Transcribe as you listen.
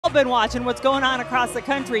been watching what's going on across the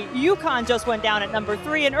country. UConn just went down at number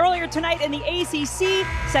 3, and earlier tonight in the ACC,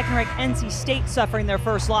 second-ranked NC State suffering their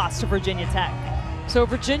first loss to Virginia Tech. So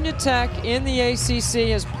Virginia Tech in the ACC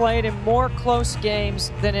has played in more close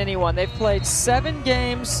games than anyone. They've played 7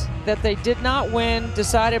 games that they did not win,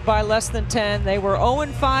 decided by less than 10. They were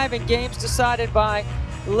 0-5 in games decided by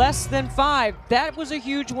less than 5. That was a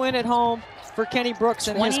huge win at home for Kenny Brooks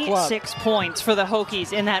and his club. 26 points for the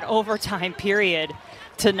Hokies in that overtime period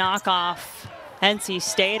to knock off NC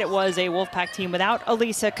State. It was a Wolfpack team without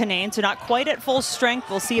Elisa Canane, so not quite at full strength.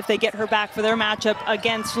 We'll see if they get her back for their matchup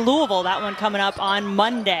against Louisville. That one coming up on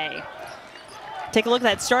Monday. Take a look at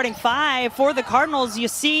that starting 5 for the Cardinals. You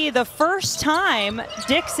see the first time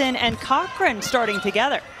Dixon and Cochran starting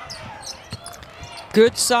together.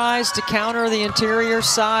 Good size to counter the interior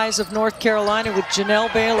size of North Carolina with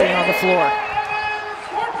Janelle Bailey on the floor.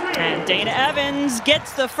 And Dana Evans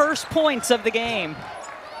gets the first points of the game.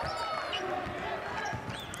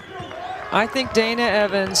 I think Dana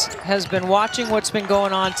Evans has been watching what's been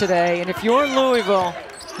going on today, and if you're Louisville,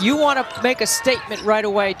 you want to make a statement right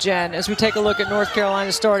away, Jen, as we take a look at North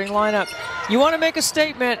Carolina's starting lineup. You want to make a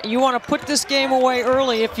statement, you want to put this game away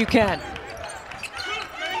early if you can.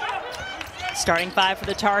 Starting 5 for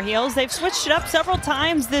the Tar Heels. They've switched it up several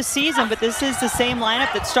times this season, but this is the same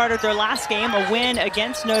lineup that started their last game, a win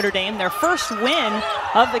against Notre Dame, their first win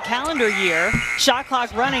of the calendar year. Shot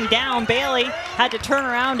clock running down. Bailey had to turn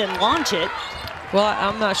around and launch it. Well,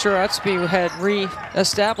 I'm not sure Utsby had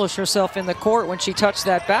re-established herself in the court when she touched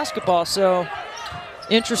that basketball, so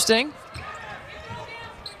interesting.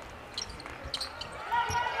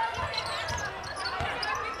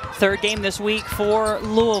 Third game this week for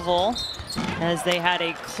Louisville, as they had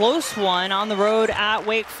a close one on the road at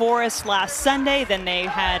Wake Forest last Sunday. Then they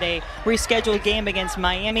had a rescheduled game against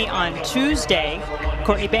Miami on Tuesday.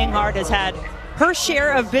 Courtney Banghart has had her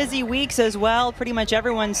share of busy weeks as well. Pretty much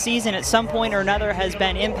everyone's season at some point or another has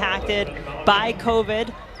been impacted by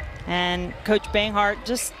COVID. And Coach Banghart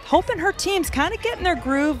just hoping her team's kind of getting their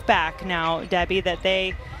groove back now, Debbie, that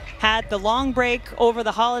they had the long break over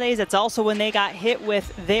the holidays. That's also when they got hit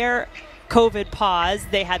with their COVID pause.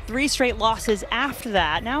 They had 3 straight losses after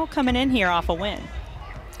that, now coming in here off a win.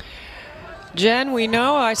 Jen, we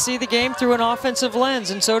know I see the game through an offensive lens,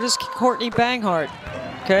 and so does Courtney Banghart.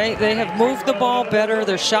 Okay, they have moved the ball better.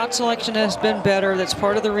 Their shot selection has been better. That's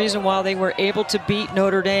part of the reason why they were able to beat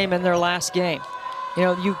Notre Dame in their last game. You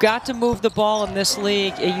know, you've got to move the ball in this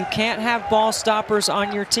league. You can't have ball stoppers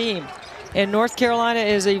on your team. And North Carolina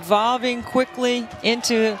is evolving quickly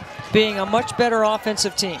into being a much better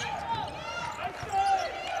offensive team.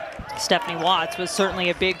 Stephanie Watts was certainly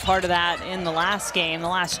a big part of that in the last game. The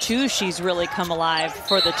last 2, she's really come alive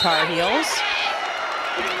for the Tar Heels.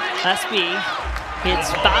 Usby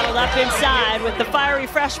gets bottled up inside with the fiery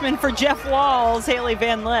freshman for Jeff Walls, Haley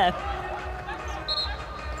Van Lith.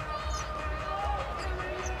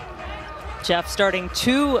 Jeff starting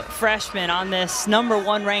 2 freshmen on this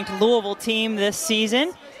 #1 ranked Louisville team this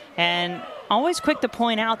season. And always quick to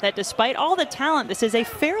point out that despite all the talent, this is a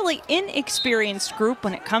fairly inexperienced group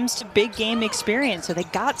when it comes to big game experience. So they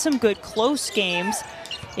got some good close games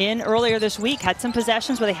in earlier this week, had some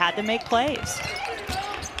possessions where they had to make plays.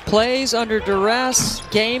 Plays under duress,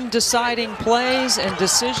 game-deciding plays and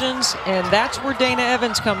decisions, and that's where Dana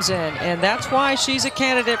Evans comes in. And that's why she's a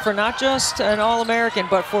candidate for not just an All-American,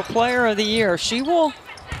 but for Player of the Year. She will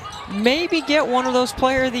maybe get one of those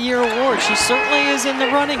Player of the Year awards. She certainly is in the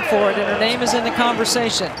running for it, and her name is in the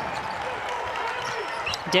conversation.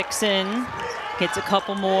 Dixon gets a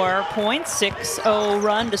couple more points, 6-0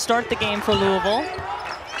 run to start the game for Louisville.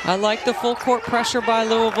 I like the full court pressure by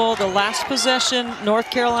Louisville. The last possession, North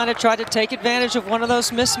Carolina tried to take advantage of one of those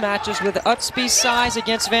mismatches with Utsby's size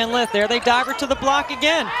against Van Lith. There they dive her to the block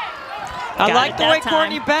again. I like the way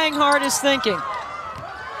Courtney Banghart is thinking.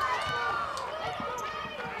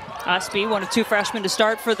 Usby, one of 2 freshmen to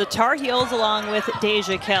start for the Tar Heels, along with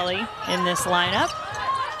Deja Kelly in this lineup.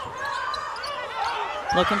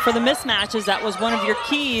 Looking for the mismatches. That was one of your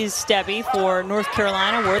keys, Debbie, for North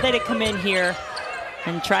Carolina. Were they to come in here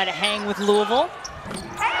and try to hang with Louisville?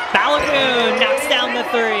 Balagoon knocks down the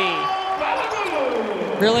 3.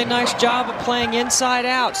 Really nice job of playing inside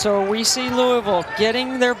out. So we see Louisville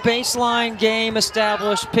getting their baseline game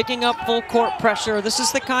established, picking up full court pressure. This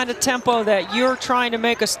is the kind of tempo that you're trying to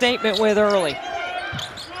make a statement with early.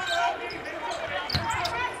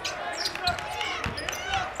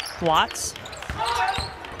 Watts.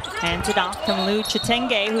 And to Dr.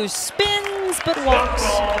 Chitenge, who spins but walks.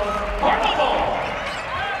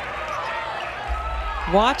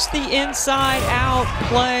 Watch the inside-out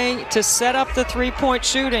play to set up the three-point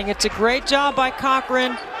shooting. It's a great job by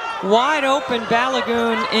Cochran Wide open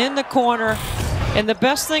Balagoon in the corner. And the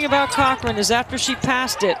best thing about Cochran is after she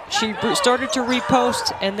passed it, she started to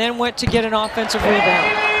repost and then went to get an offensive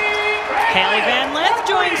rebound. Haley Van Lith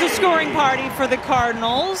joins the scoring party for the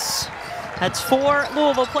Cardinals. That's 4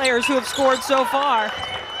 Louisville players who have scored so far.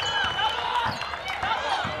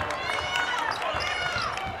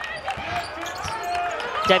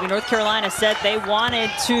 Debbie, North Carolina said they wanted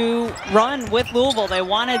to run with Louisville. They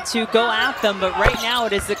wanted to go at them, but right now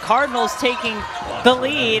it is the Cardinals taking the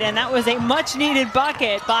lead, and that was a much-needed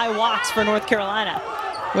bucket by Watts for North Carolina.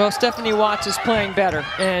 Well, Stephanie Watts is playing better,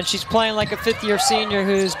 and she's playing like a fifth-year senior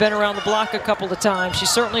who's been around the block a couple of times. She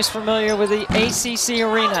certainly is familiar with the ACC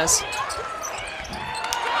arenas.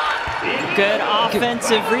 Good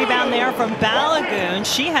offensive rebound there from Balagoon.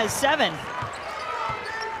 She has 7.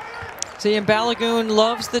 See, and Balagoon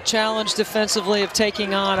loves the challenge defensively of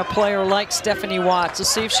taking on a player like Stephanie Watts.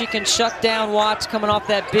 Let's see if she can shut down Watts coming off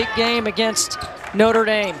that big game against Notre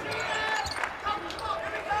Dame.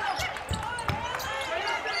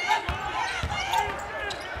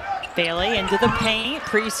 Bailey into the paint,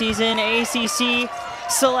 preseason ACC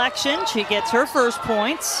selection. She gets her first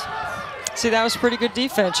points. See, that was pretty good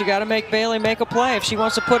defense. You got to make Bailey make a play. If she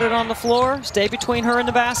wants to put it on the floor, stay between her and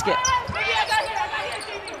the basket.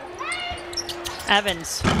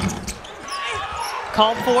 Evans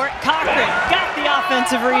called for it. Cochran got the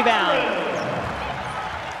offensive rebound.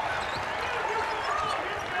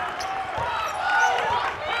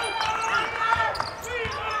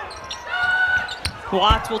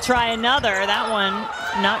 Watts will try another. That one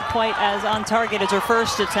not quite as on target as her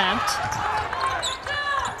first attempt.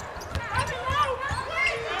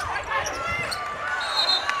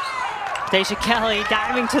 Deja Kelly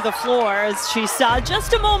diving to the floor as she saw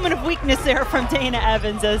just a moment of weakness there from Dana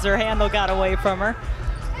Evans as her handle got away from her.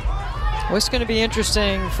 Well, it's going to be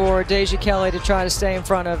interesting for Deja Kelly to try to stay in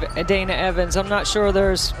front of Dana Evans. I'm not sure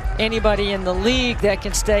there's anybody in the league that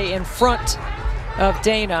can stay in front of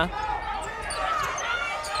Dana.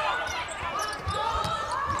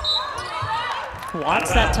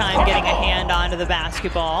 Watts that time getting a hand onto the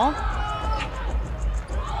basketball.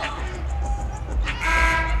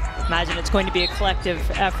 Imagine it's going to be a collective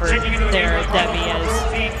effort there, Debbie,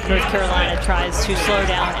 as North Carolina tries to slow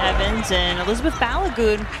down Evans. And Elizabeth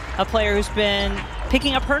Balagoon, a player who's been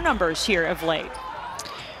picking up her numbers here of late.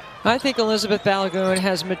 I think Elizabeth Balagoon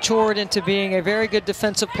has matured into being a very good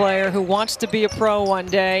defensive player who wants to be a pro one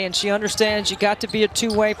day, and she understands you got to be a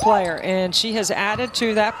two-way player. And she has added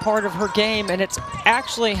to that part of her game, and it's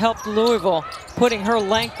actually helped Louisville, putting her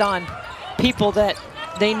length on people that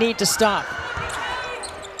they need to stop.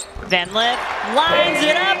 Van Lith lines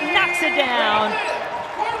it up, knocks it down.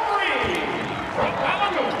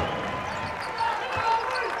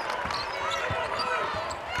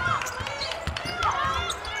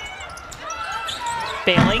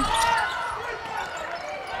 Bailey.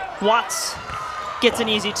 Watts gets an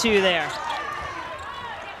easy 2 there.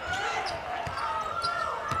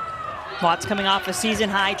 Watts coming off a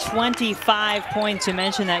season-high 25 points. You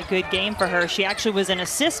mentioned that good game for her. She actually was an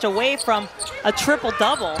assist away from a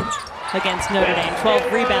triple-double against Notre Dame.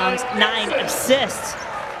 12 rebounds, 9 assists.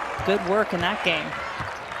 Good work in that game.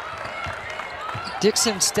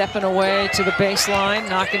 Dixon stepping away to the baseline,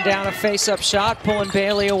 knocking down a face-up shot, pulling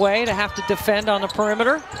Bailey away to have to defend on the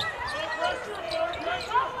perimeter.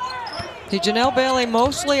 Janelle Bailey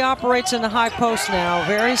mostly operates in the high post now.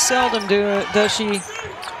 Very seldom does she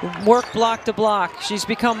work block to block. She's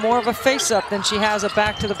become more of a face-up than she has a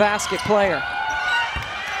back-to-the-basket player.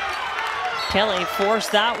 Kelly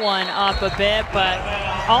forced that one up a bit, but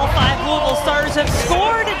all 5 Louisville starters have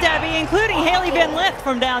scored, Debbie, including Haley Van Lith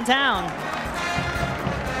from downtown.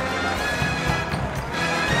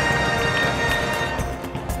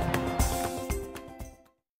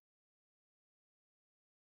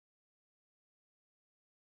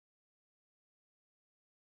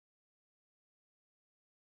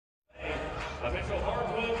 Official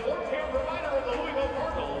hardwood floor care provider of the Louisville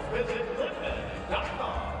Cardinals. Visit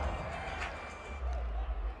Littman.com.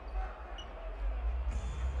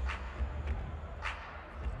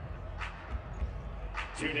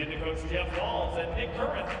 Tune in to Coach Jeff Walls and Nick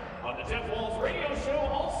Curran on the Jeff Walls radio show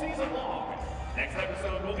all season long. Next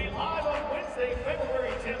episode will be live on Wednesday,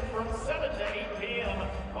 February 10th from 7 to 8 p.m.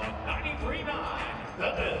 on 93.9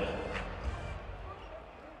 The Bill.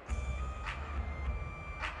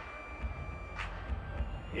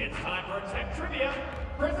 It's time for Tech Trivia,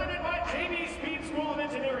 presented by JB Speed School of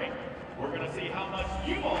Engineering. We're going to see how much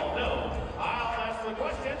you all know. I'll ask the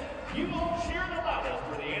question. You all cheer the loudest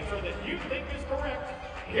for the answer that you think is correct.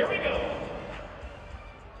 Here we go.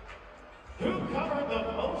 Who covered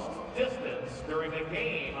the most distance during a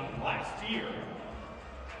game last year.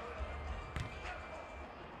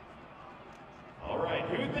 All right,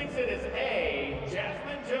 who thinks it is A,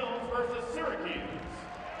 Jasmine Jones versus Syracuse?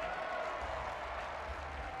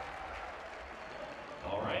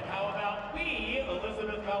 All right, how about B,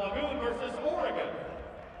 Elizabeth Balagoon versus Oregon?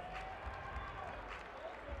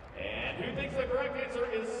 And who thinks the correct answer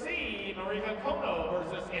is C, Marika Kono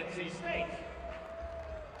versus NC State?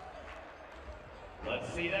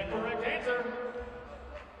 Let's see that correct answer.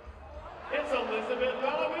 It's Elizabeth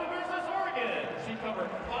Balagoon versus Oregon. She covered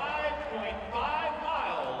 5.5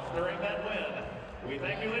 miles during that win. We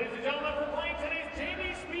thank you, ladies and gentlemen, for playing today's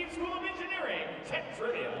JV Speed School of Engineering Tech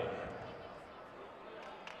Trivia.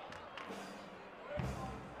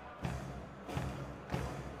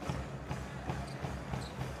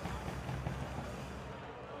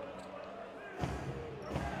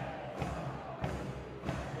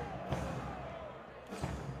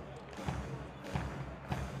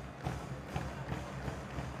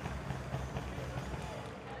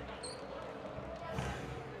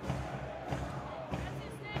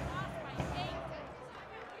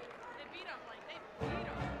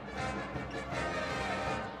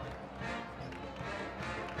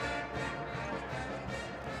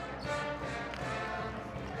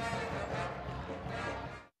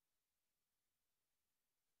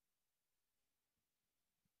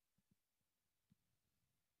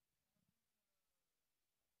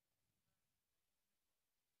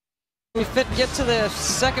 We get to the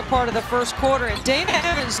second part of the first quarter, and Dana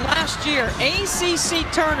Evans last year, ACC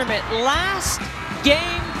tournament, last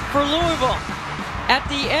game for Louisville. At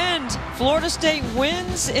the end, Florida State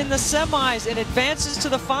wins in the semis and advances to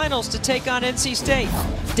the finals to take on NC State.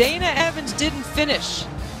 Dana Evans didn't finish.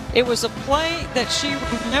 It was a play that she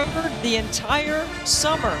remembered the entire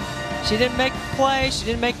summer. She didn't make the play, she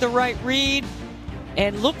didn't make the right read.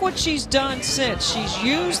 And look what she's done since. She's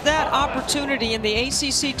used that opportunity in the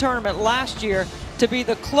ACC tournament last year to be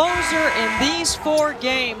the closer in these 4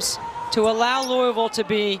 games to allow Louisville to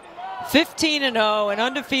be 15-0 and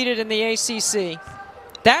undefeated in the ACC.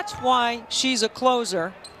 That's why she's a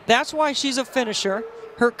closer. That's why she's a finisher.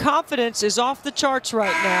 Her confidence is off the charts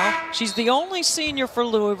right now. She's the only senior for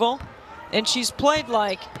Louisville, and she's played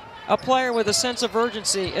like a player with a sense of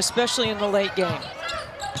urgency, especially in the late game.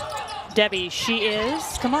 Debbie, she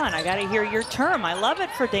is, come on, I got to hear your term. I love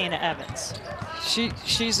it for Dana Evans.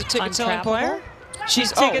 She's a ticket selling player?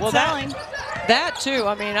 She's ticket selling. That too,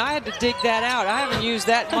 I mean, I had to dig that out. I haven't used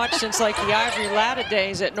that much since like the Ivory Latta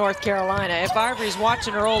days at North Carolina. If Ivory's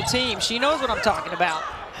watching her old team, she knows what I'm talking about.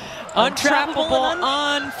 Untrappable,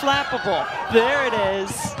 unflappable. There it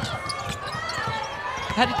is.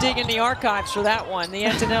 Had to dig in the archives for that one, the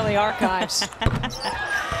Antonelli archives.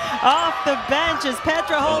 Off the bench is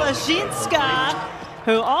Petra Holoshinska,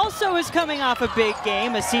 who also is coming off a big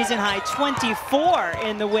game, a season-high 24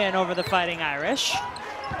 in the win over the Fighting Irish.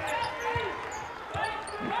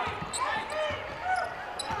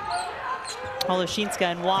 Holoshinska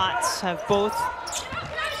and Watts have both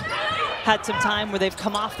had some time where they've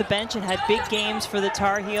come off the bench and had big games for the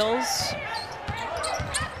Tar Heels.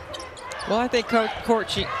 Well, I think Coach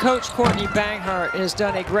Courtney Banghart has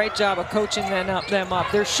done a great job of coaching them up.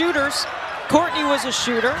 They're shooters. Courtney was a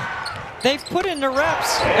shooter. They've put in the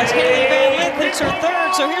reps as Haley Van Lith hits her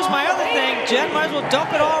third. So here's my other thing. Jen, might as well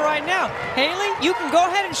dump it all right now. Haley, you can go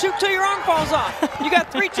ahead and shoot till your arm falls off. You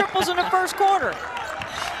got 3 triples in the first quarter.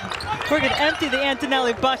 We're going to empty the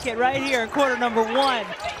Antonelli bucket right here in quarter number 1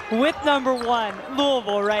 with number 1,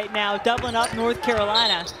 Louisville right now, doubling up North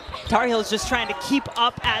Carolina. Tar Heels just trying to keep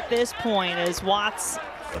up at this point as Watts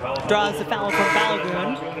draws the foul from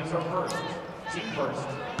Balagoon.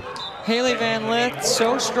 Haley Van Lith,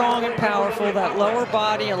 so strong and powerful. That lower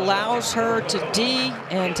body allows her to D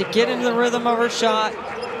and to get into the rhythm of her shot.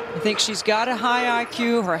 I think she's got a high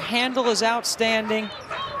IQ. Her handle is outstanding.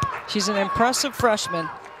 She's an impressive freshman.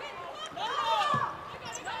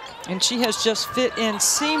 And she has just fit in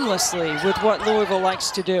seamlessly with what Louisville likes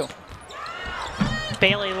to do.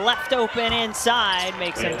 Bailey left open inside,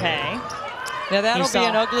 makes him pay. Now that'll be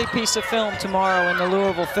an ugly piece of film tomorrow in the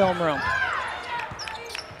Louisville film room.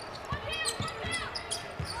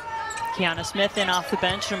 Kiana Smith in off the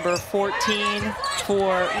bench, number 14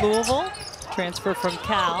 for Louisville. Transfer from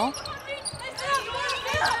Cal.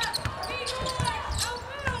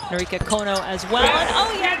 Marika Kono as well. And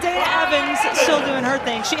oh yeah, Dana Evans still doing her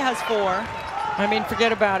thing. She has 4. I mean,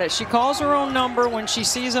 forget about it. She calls her own number when she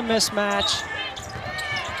sees a mismatch.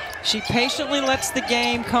 She patiently lets the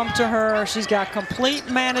game come to her. She's got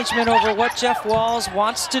complete management over what Jeff Walz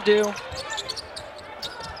wants to do.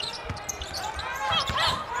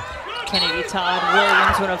 Kennedy Todd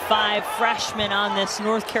Williams, one of 5 freshmen on this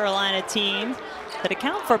North Carolina team that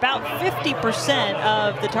account for about 50%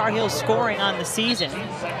 of the Tar Heels scoring on the season.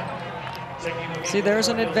 See, there's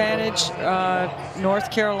an advantage,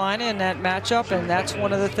 North Carolina in that matchup, and that's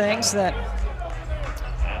one of the things that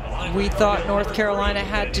we thought North Carolina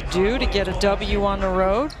had to do to get a W on the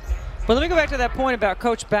road. But let me go back to that point about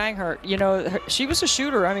Coach Banghart. You know, she was a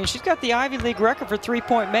shooter. I mean, she's got the Ivy League record for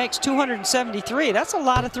three-point makes, 273. That's a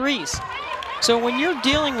lot of threes. So when you're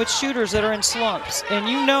dealing with shooters that are in slumps and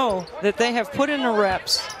you know that they have put in the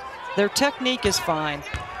reps, their technique is fine,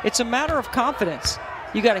 it's a matter of confidence.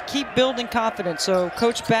 You got to keep building confidence. So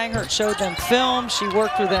Coach Banghart showed them film. She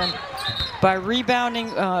worked with them by rebounding,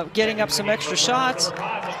 getting up some extra shots.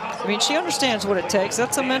 I mean, she understands what it takes.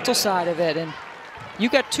 That's the mental side of it. And you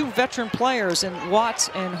got 2 veteran players in Watts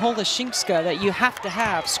and Holoshinska that you have to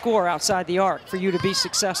have score outside the arc for you to be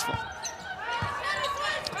successful.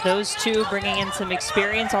 Those 2 bringing in some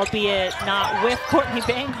experience, albeit not with Courtney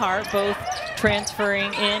Banghart, both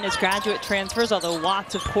transferring in as graduate transfers, although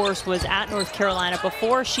Watts, of course, was at North Carolina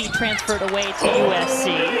before she transferred away to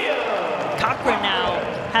USC. Cochran now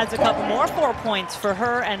has a couple more 4 points for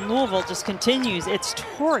her, and Louisville just continues its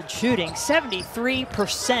torrid shooting,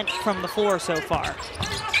 73% from the floor so far.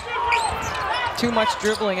 Too much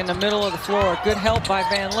dribbling in the middle of the floor. Good help by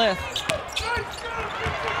Van Lith.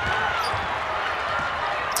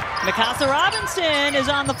 Mikasa Robinson is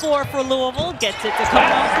on the floor for Louisville, gets it to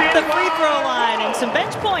come off the free throw line, and some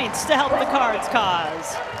bench points to help the Cards'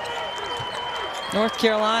 cause. North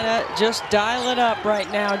Carolina, just dial it up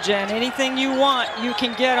right now, Jen. Anything you want, you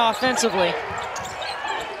can get offensively.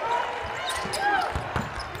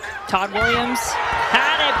 Todd Williams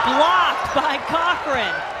had it blocked by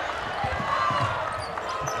Cochran.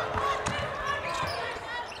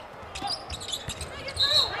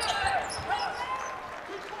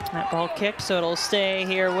 That ball kicked, so it'll stay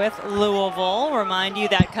here with Louisville. Remind you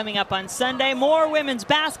that coming up on Sunday, more women's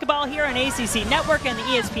basketball here on ACC Network and the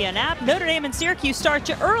ESPN app. Notre Dame and Syracuse start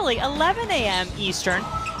you early, 11 a.m. Eastern.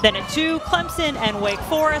 Then at 2, Clemson and Wake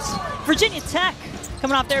Forest. Virginia Tech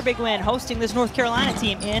coming off their big win, hosting this North Carolina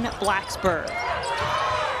team in Blacksburg.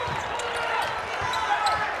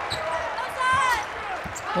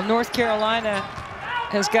 Well, North Carolina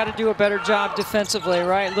has got to do a better job defensively,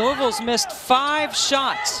 right? Louisville's missed 5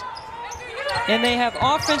 shots, and they have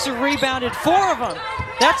offensive rebounded 4 of them.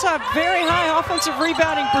 That's a very high offensive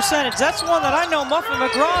rebounding percentage. That's one that I know Muffin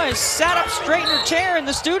McGraw has sat up straight in her chair in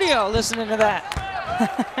the studio listening to that.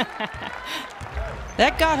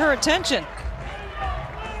 That got her attention.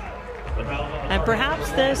 And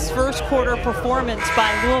perhaps this first quarter performance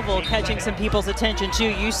by Louisville catching some people's attention too.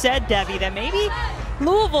 You said, Debbie, that maybe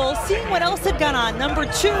Louisville, seeing what else had gone on.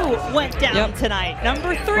 Number 2 went down tonight.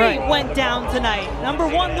 Number 3 went down tonight. Number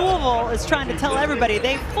 1, Louisville, is trying to tell everybody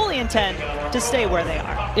they fully intend to stay where they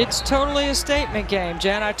are. It's totally a statement game,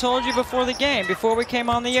 Jen. I told you before the game, before we came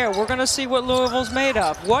on the air, we're going to see what Louisville's made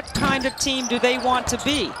of. What kind of team do they want to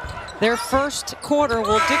be? Their first quarter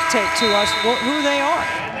will dictate to us who they are.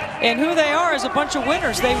 And who they are is a bunch of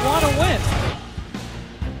winners. They want to win.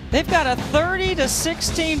 They've got a 30 to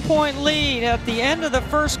 16 point lead at the end of the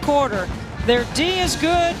first quarter. Their D is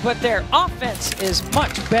good, but their offense is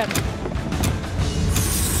much better.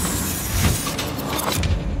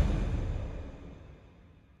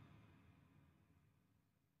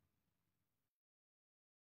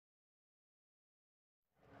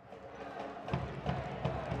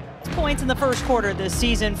 Points in the first quarter this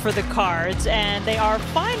season for the Cards, and they are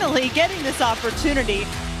finally getting this opportunity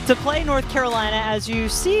to play North Carolina. As you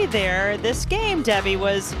see there, this game, Debbie,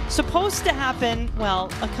 was supposed to happen, well,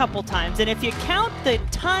 a couple times. And if you count the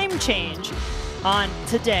time change on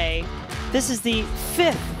today, this is the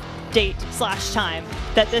 5th date/time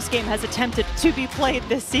that this game has attempted to be played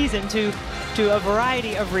this season to a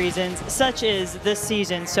variety of reasons, such as this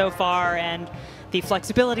season so far and the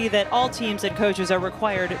flexibility that all teams and coaches are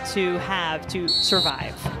required to have to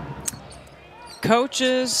survive.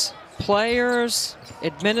 Coaches, players,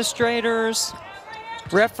 administrators,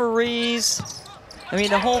 referees. I mean,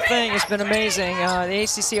 the whole thing has been amazing. The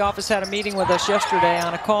ACC office had a meeting with us yesterday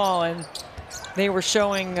on a call, and they were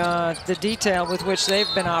showing the detail with which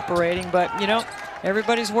they've been operating. But, you know,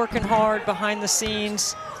 everybody's working hard behind the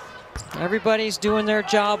scenes. Everybody's doing their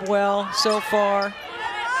job well so far.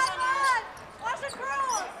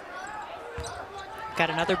 Got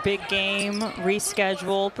another big game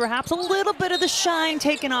rescheduled. Perhaps a little bit of the shine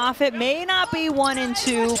taken off. It may not be 1 and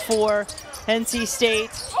 2 for NC State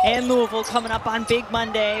and Louisville coming up on Big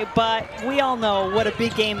Monday, but we all know what a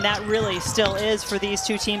big game that really still is for these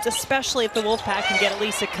two teams, especially if the Wolfpack can get at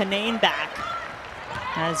least a Canaan back.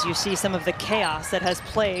 as you see some of the chaos that has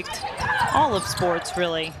plagued all of sports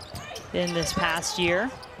really in this past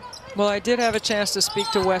year. Well, I did have a chance to speak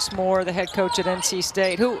to Wes Moore, the head coach at NC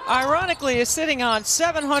State, who ironically is sitting on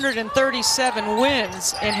 737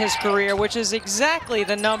 wins in his career, which is exactly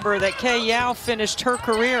the number that Kay Yao finished her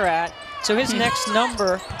career at. So his next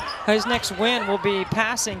number, his next win will be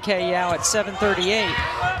passing Kay Yao at 738.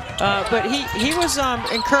 But he was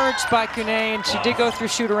encouraged by Kune, and she did go through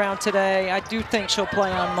shoot-around today. I do think she'll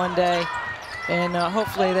play on Monday. And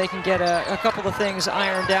hopefully they can get a couple of things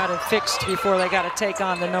ironed out and fixed before they got to take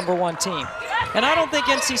on the #1 team. And I don't think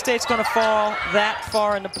NC State's going to fall that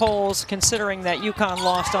far in the polls, considering that UConn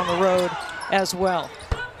lost on the road as well.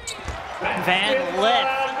 Van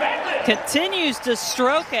Lith continues to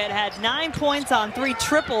stroke it, had 9 points on 3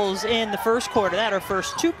 triples in the first quarter. That her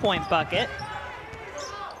first 2-point bucket.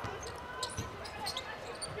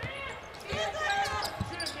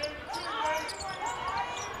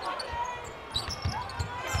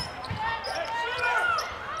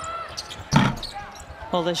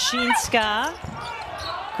 Oleshinska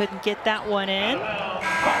couldn't get that one in.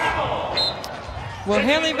 Well,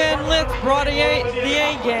 Haley Van Lith brought the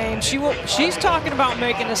A game. She's talking about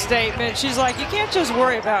making a statement. She's like, you can't just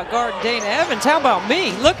worry about guarding Dana Evans. How about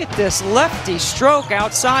me? Look at this lefty stroke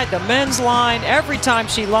outside the men's line. Every time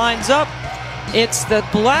she lines up, it's the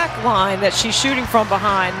black line that she's shooting from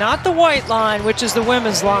behind, not the white line, which is the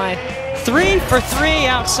women's line. 3 for 3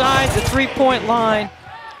 outside the 3-point line.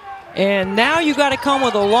 And now you got to come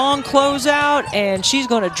with a long closeout, and she's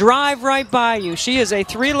going to drive right by you. She is a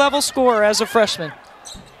 3-level scorer as a freshman.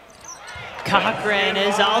 Cochran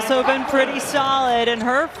has also been pretty solid in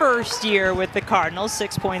her first year with the Cardinals.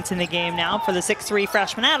 6 points in the game now for the 6'3"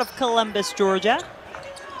 freshman out of Columbus, Georgia.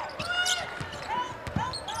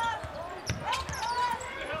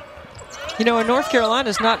 You know, and North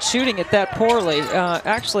Carolina's not shooting it that poorly.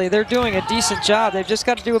 Actually, they're doing a decent job. They've just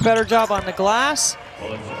got to do a better job on the glass.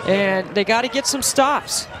 And they got to get some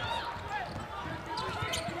stops.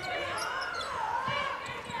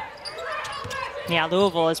 Yeah,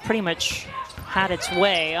 Louisville has pretty much had its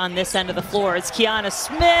way on this end of the floor. It's Kiana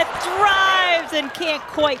Smith drives and can't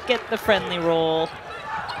quite get the friendly roll.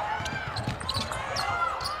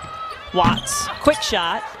 Watts, quick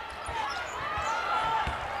shot.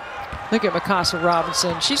 Look at Mikasa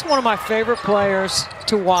Robinson. She's one of my favorite players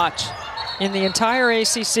to watch in the entire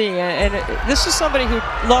ACC, and this is somebody who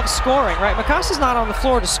loves scoring, right? Mikasa's not on the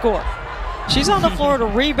floor to score. She's on the floor to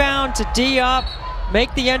rebound, to D up,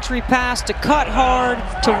 make the entry pass, to cut hard,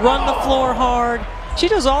 to run the floor hard. She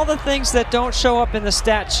does all the things that don't show up in the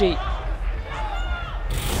stat sheet.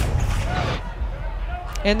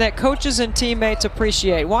 And that coaches and teammates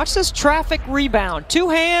appreciate. Watch this traffic rebound. 2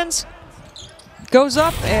 hands, goes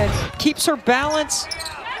up and keeps her balance.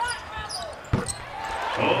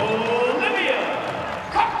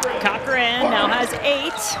 Cochran now has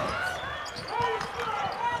 8.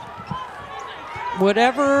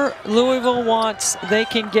 Whatever Louisville wants, they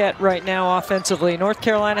can get right now offensively. North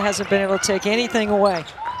Carolina hasn't been able to take anything away.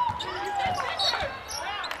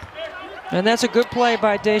 And that's a good play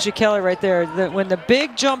by Deja Kelly right there. When the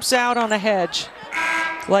big jumps out on a hedge,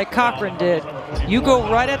 like Cochran did, you go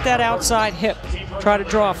right at that outside hip, try to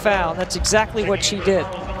draw a foul. That's exactly what she did.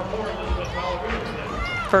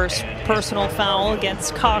 First personal foul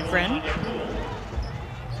against Cochran.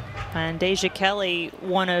 And Deja Kelly,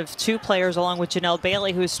 one of 2 players along with Janelle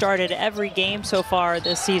Bailey, who started every game so far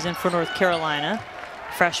this season for North Carolina.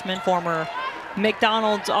 Freshman, former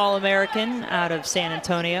McDonald's All-American out of San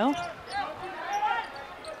Antonio.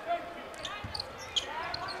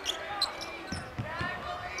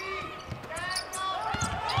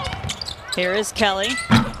 Here is Kelly.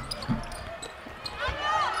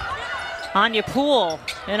 Anya Poole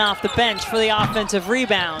in off the bench for the offensive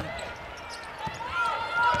rebound.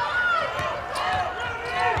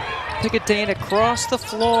 Look at Dana cross the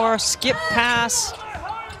floor, skip pass.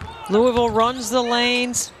 Louisville runs the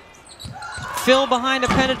lanes. Phil behind a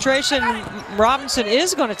penetration. Robinson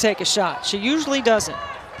is going to take a shot. She usually doesn't.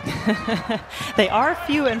 They are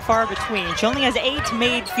few and far between. She only has 8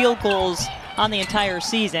 made field goals on the entire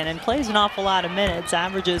season and plays an awful lot of minutes,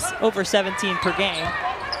 averages over 17 per game.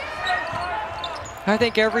 I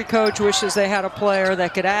think every coach wishes they had a player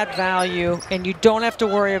that could add value, and you don't have to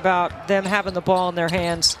worry about them having the ball in their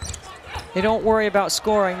hands. They don't worry about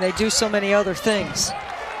scoring. They do so many other things.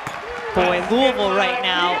 Boy, Louisville right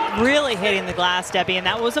now really hitting the glass, Debbie, and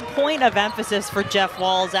that was a point of emphasis for Jeff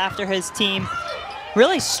Walz after his team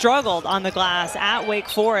really struggled on the glass at Wake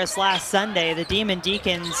Forest last Sunday. The Demon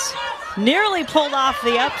Deacons nearly pulled off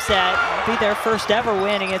the upset. Be their first ever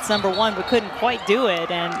win against #1, but couldn't quite do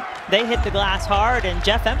it. And they hit the glass hard, and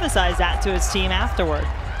Jeff emphasized that to his team afterward.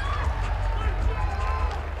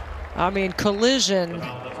 I mean, collision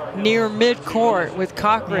near midcourt with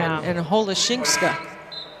Cochran and Holoshinska.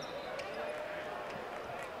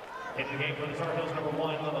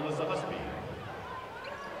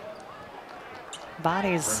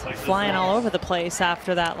 Bodies flying all over the place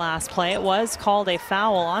after that last play. It was called a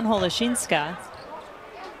foul on Holoshinska.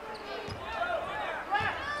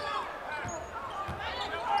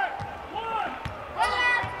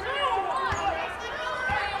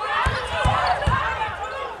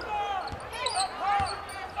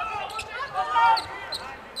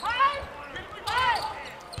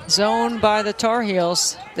 Zone by the Tar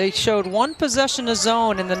Heels. They showed one possession of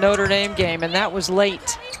zone in the Notre Dame game, and that was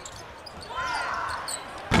late.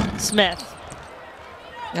 Smith.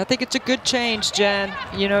 I think it's a good change, Jen.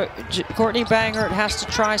 You know, Courtney Banghart has to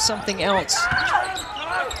try something else.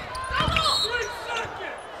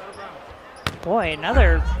 Boy,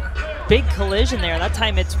 another big collision there. That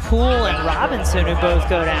time it's Poole and Robinson who both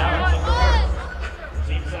go down.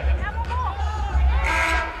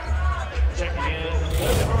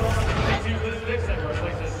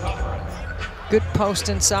 Good post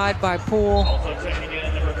inside by Poole.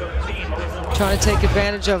 Trying to take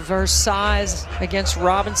advantage of her size against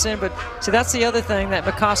Robinson, but see, that's the other thing that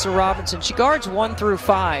Mikasa Robinson, she guards 1 through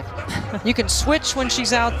 5. You can switch when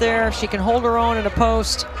she's out there. She can hold her own in a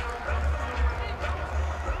post.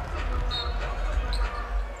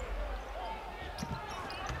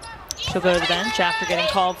 She'll go to the bench after getting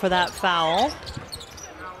called for that foul.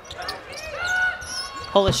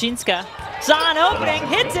 Holoshinska, Zahn opening,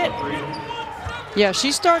 hits it. Yeah,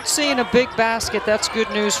 she starts seeing a big basket. That's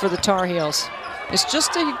good news for the Tar Heels. It's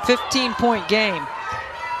just a 15-point game.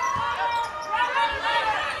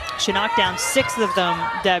 She knocked down 6 of them,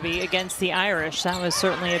 Debbie, against the Irish. That was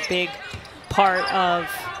certainly a big part of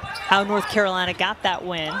how North Carolina got that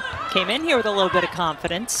win. Came in here with a little bit of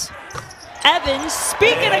confidence. Evans,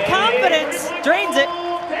 speaking of confidence, drains it.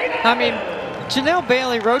 I mean, Janelle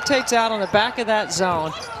Bailey rotates out on the back of that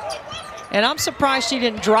zone. And I'm surprised she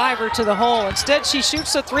didn't drive her to the hole. Instead, she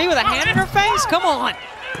shoots a 3 with a hand in her face. Come on.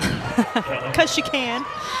 Because she can.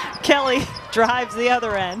 Kelly drives the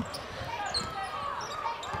other end.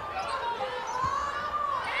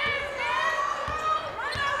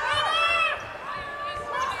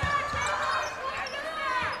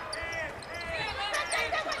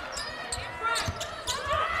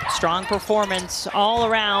 Strong performance all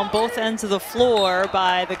around both ends of the floor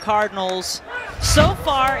by the Cardinals so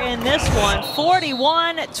far in this one.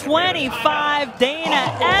 41-25,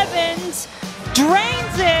 Dana Evans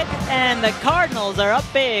drains it, and the Cardinals are up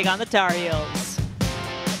big on the Tar Heels.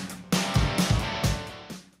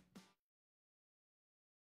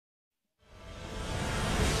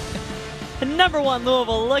 #1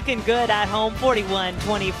 Louisville looking good at home,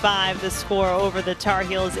 41-25 the score over the Tar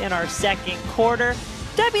Heels in our second quarter.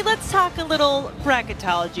 Debbie, let's talk a little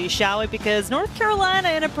bracketology, shall we? Because North Carolina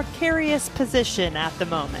in a precarious position at the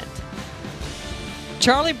moment.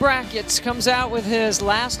 Charlie Brackets comes out with his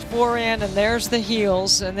last 4 in, and there's the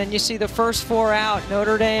Heels. And then you see the first 4 out,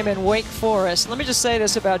 Notre Dame and Wake Forest. Let me just say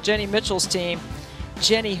this about Jenny Mitchell's team.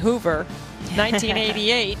 Jenny Hoover,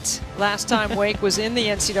 1988, last time Wake was in the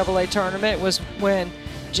NCAA tournament was when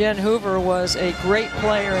Jen Hoover was a great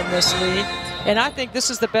player in this league. And I think this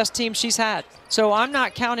is the best team she's had. So I'm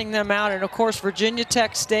not counting them out. And of course, Virginia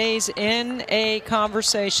Tech stays in a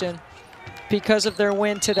conversation because of their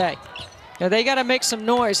win today. Now, they got to make some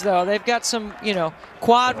noise, though. They've got some, you know,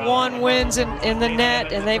 quad 1 wins in the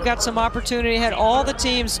net, and they've got some opportunity ahead. All the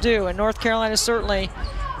teams do. And North Carolina certainly,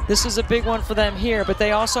 this is a big one for them here. But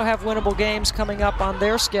they also have winnable games coming up on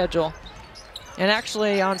their schedule. And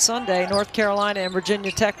actually, on Sunday, North Carolina and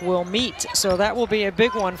Virginia Tech will meet. So that will be a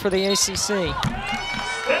big one for the ACC.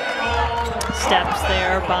 Steps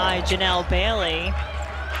there by Janelle Bailey.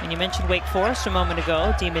 And you mentioned Wake Forest a moment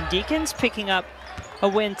ago. Demon Deacons picking up a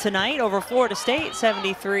win tonight over Florida State,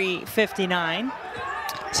 73-59.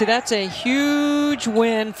 See, that's a huge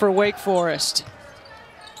win for Wake Forest.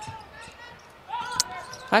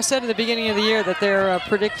 I said at the beginning of the year that their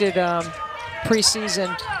predicted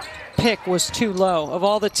preseason pick was too low. Of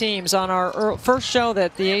all the teams on our first show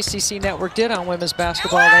that the ACC Network did on women's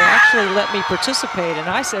basketball, they actually let me participate, and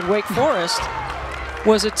I said Wake Forest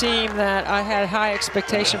was a team that I had high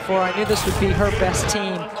expectation for. I knew this would be her best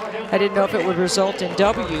team. I didn't know if it would result in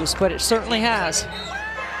W's, but it certainly has.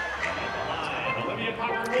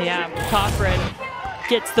 Yeah, Cochran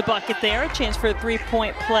gets the bucket there, a chance for a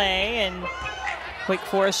 3-point play, and Wake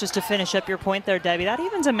Forest, just to finish up your point there, Debbie, that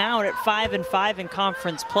evens them out at 5-5 in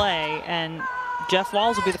conference play. And Jeff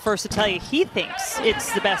Walls will be the first to tell you he thinks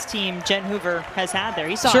it's the best team Jen Hoover has had there.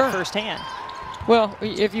 He saw it firsthand. Well,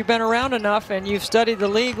 if you've been around enough and you've studied the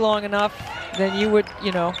league long enough, then you would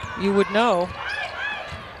know.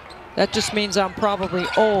 That just means I'm probably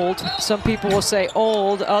old. Some people will say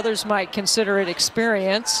old. Others might consider it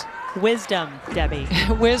experience. Wisdom, Debbie.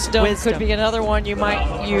 Wisdom could be another one you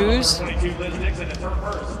might use.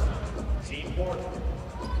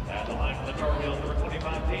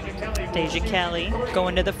 Deja Kelly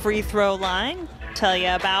going to the free throw line. Tell you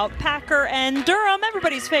about Packer and Durham,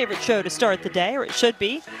 everybody's favorite show to start the day, or it should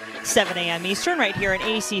be. 7 a.m. Eastern right here in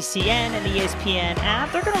ACCN and the ESPN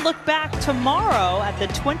app. They're going to look back tomorrow at the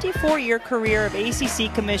 24-year career of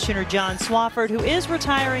ACC Commissioner John Swofford, who is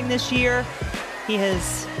retiring this year. He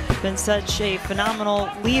has been such a phenomenal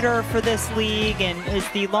leader for this league and is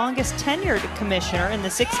the longest tenured commissioner in the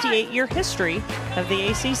 68-year history of the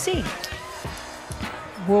ACC.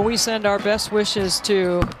 Well, we send our best wishes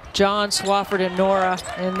to John Swofford and Nora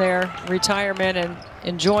in their retirement and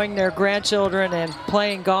enjoying their grandchildren and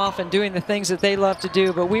playing golf and doing the things that they love to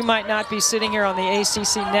do. But we might not be sitting here on the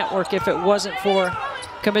ACC network if it wasn't for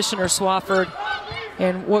Commissioner Swofford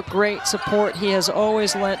and what great support he has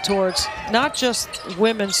always lent towards not just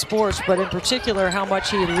women's sports, but in particular how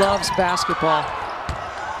much he loves basketball.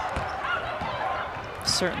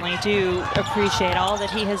 Certainly do appreciate all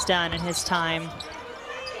that he has done in his time.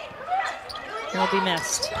 He'll be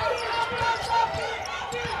missed.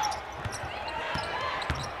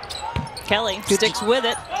 Kelly sticks with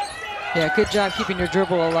it. Yeah, good job keeping your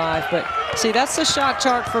dribble alive. But see, that's the shot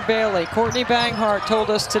chart for Bailey. Courtney Banghart told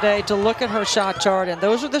us today to look at her shot chart, and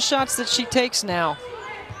those are the shots that she takes now.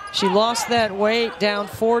 She lost that weight, down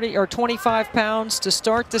 40 or 25 pounds to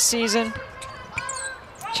start the season.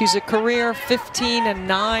 She's a career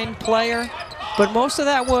 15-9 player, but most of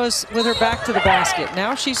that was with her back to the basket.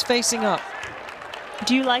 Now she's facing up.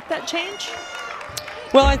 Do you like that change?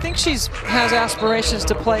 Well, I think she has aspirations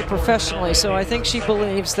to play professionally, so I think she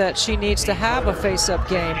believes that she needs to have a face-up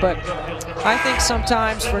game. But I think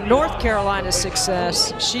sometimes for North Carolina's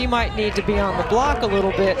success, she might need to be on the block a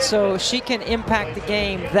little bit so she can impact the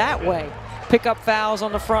game that way. Pick up fouls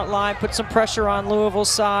on the front line, put some pressure on Louisville's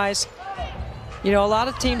size. You know, a lot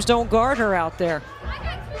of teams don't guard her out there.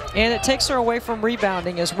 And it takes her away from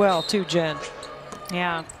rebounding as well, too, Jen.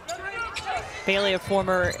 Yeah. Bailey, a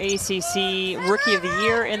former ACC Rookie of the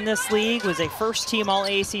Year in this league, was a first-team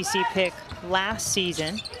All-ACC pick last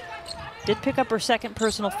season. Did pick up her second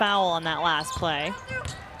personal foul on that last play.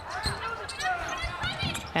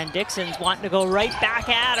 And Dixon's wanting to go right back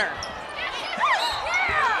at her.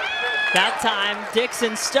 That time,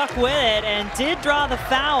 Dixon stuck with it and did draw the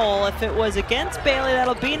foul. If it was against Bailey,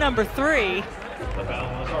 that'll be number 3.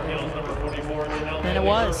 And it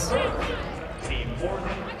was.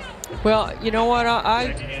 Well, you know what?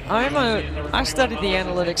 I studied the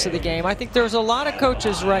analytics of the game. I think there's a lot of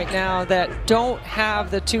coaches right now that don't have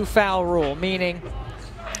the 2-foul rule, meaning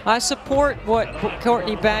I support what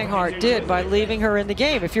Courtney Banghart did by leaving her in the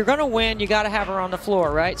game. If you're going to win, you got to have her on the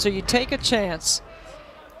floor, right? So you take a chance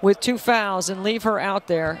with 2 fouls and leave her out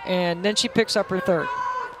there, and then she picks up her third.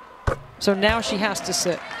 So now she has to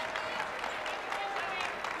sit.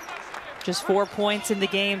 Just 4 points in the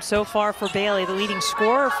game so far for Bailey. The leading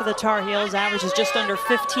scorer for the Tar Heels averages just under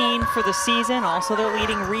 15 for the season. Also their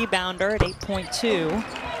leading rebounder at 8.2.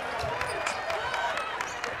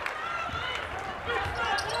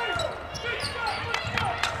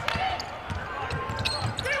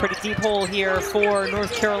 Pretty deep hole here for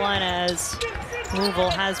North Carolina as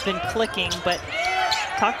Louisville has been clicking, but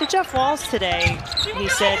talked to Jeff Walls today. He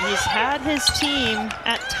said he's had his team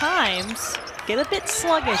at times get a bit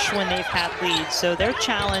sluggish when they've had leads, so their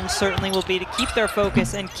challenge certainly will be to keep their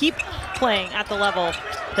focus and keep playing at the level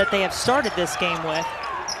that they have started this game with.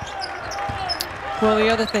 Well, the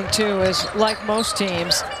other thing too is, like most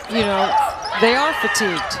teams, you know, they are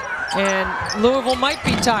fatigued, and Louisville might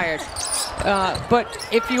be tired. But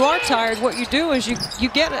if you are tired, what you do is you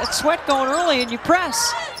get a sweat going early and you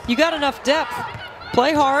press. You got enough depth.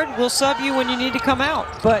 Play hard. We'll sub you when you need to come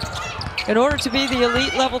out. But in order to be the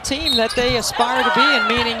elite level team that they aspire to be, and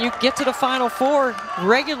meaning you get to the Final Four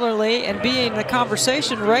regularly and be in the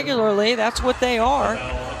conversation regularly, that's what they are,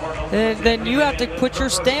 then you have to put your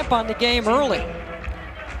stamp on the game early.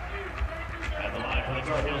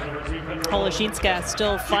 Holoshinska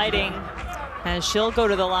still fighting as she'll go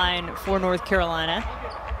to the line for North Carolina.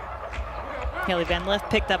 Haley Van Lith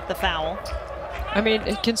picked up the foul. I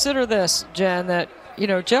mean, consider this, Jen, that, you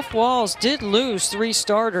know, Jeff Walls did lose 3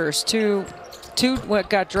 starters to what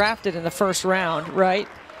got drafted in the first round, right?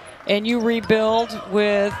 And you rebuild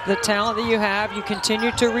with the talent that you have. You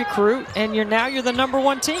continue to recruit, and you're the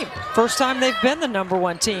 #1 team. First time they've been the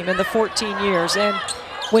 #1 team in the 14 years. And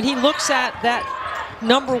when he looks at that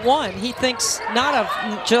 #1, he thinks not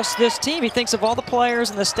of just this team. He thinks of all the players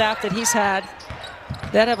and the staff that he's had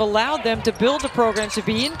that have allowed them to build the program to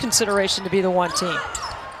be in consideration to be the 1 team.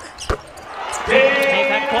 They've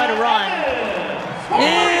had quite a run.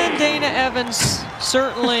 And Dana Evans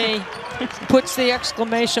certainly puts the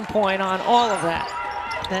exclamation point on all of that.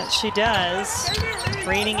 That she does.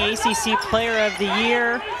 Reigning ACC Player of the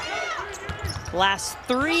Year. Last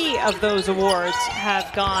 3 of those awards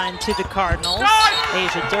have gone to the Cardinals.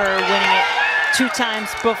 Asia Durr winning it 2 times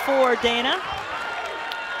before Dana.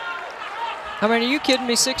 I mean, are you kidding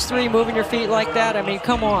me? 6'3", moving your feet like that? I mean,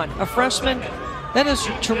 come on. A freshman, that is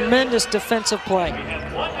tremendous defensive play.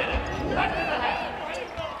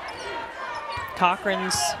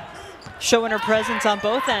 Cochran's showing her presence on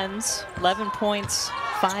both ends. 11 points,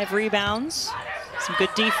 5 rebounds. Some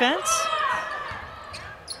good defense.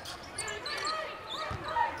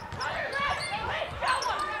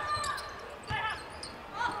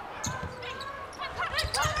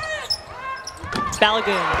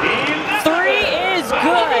 Balagoon. 3 is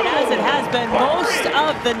good, as it has been most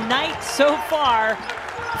of the night so far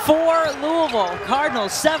for Louisville.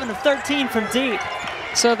 Cardinals 7 of 13 from deep.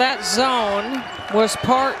 So that zone was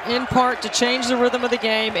in part to change the rhythm of the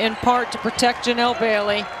game, in part to protect Janelle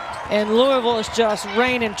Bailey, and Louisville is just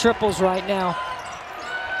raining triples right now.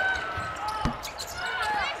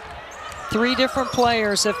 3 different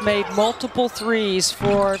players have made multiple threes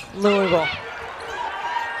for Louisville.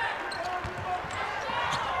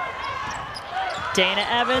 Dana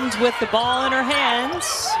Evans with the ball in her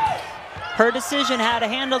hands. Her decision how to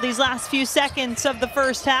handle these last few seconds of the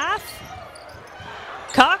first half.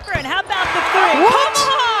 Cochran, how about the 3? What?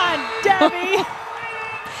 Come on, Debbie.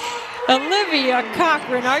 Olivia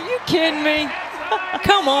Cochran, are you kidding me?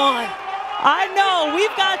 Come on. I know,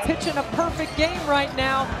 we've got pitching a perfect game right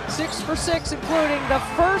now. 6 for 6, including the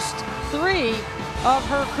first 3 of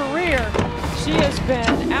her career. She has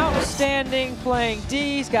been outstanding playing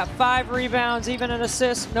D. She's got 5 rebounds, even an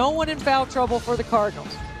assist. No one in foul trouble for the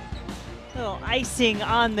Cardinals. little icing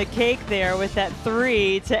on the cake there with that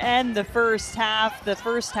 3 to end the first half. The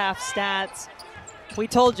first half stats. We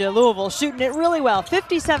told you, Louisville shooting it really well.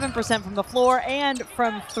 57% from the floor and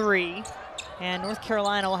from 3. And North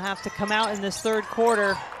Carolina will have to come out in this third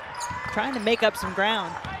quarter trying to make up some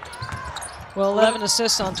ground. Well, 11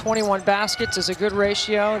 assists on 21 baskets is a good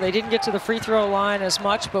ratio. They didn't get to the free throw line as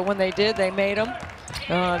much, but when they did, they made them.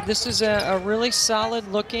 This is a really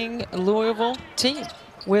solid-looking Louisville team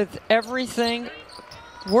with everything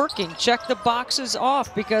working. Check the boxes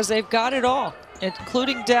off because they've got it all,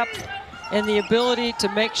 including depth and the ability to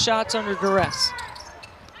make shots under duress.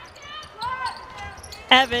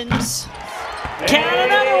 Evans, count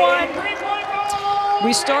another one.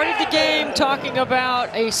 We started the game talking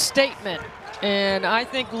about a statement, and I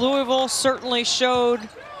think Louisville certainly showed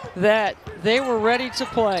that they were ready to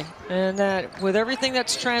play, and that with everything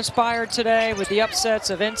that's transpired today, with the upsets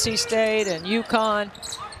of NC State and UConn,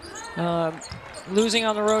 losing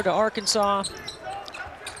on the road to Arkansas,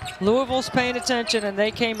 Louisville's paying attention, and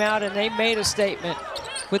they came out and they made a statement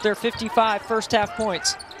with their 55 first half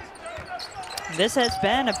points. This has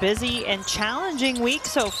been a busy and challenging week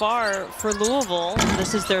so far for Louisville.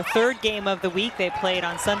 This is their third game of the week. They played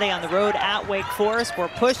on Sunday on the road at Wake Forest, were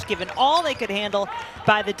pushed, given all they could handle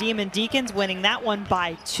by the Demon Deacons, winning that one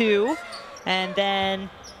by 2. And then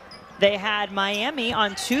they had Miami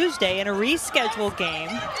on Tuesday in a rescheduled game.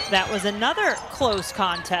 That was another close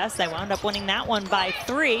contest. They wound up winning that one by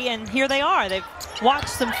 3, and here they are. They've watched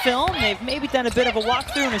some film. They've maybe done a bit of a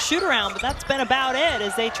walkthrough and a shoot-around, but that's been about it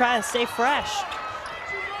as they try to stay fresh.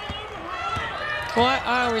 Well,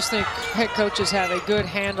 I always think head coaches have a good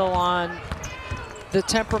handle on the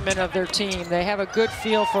temperament of their team. They have a good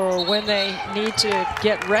feel for when they need to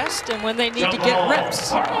get rest and when they need to get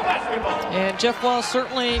reps. And Jeff Wells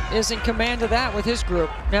certainly is in command of that with his group.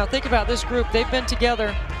 Now think about this group. They've been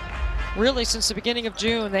together really since the beginning of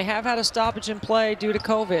June. They have had a stoppage in play due to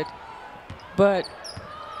COVID. But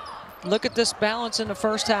look at this balance in the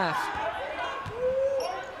first half.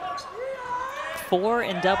 4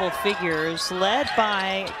 in double figures, led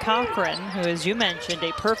by Cochran, who, as you mentioned,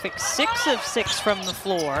 a perfect 6 of 6 from the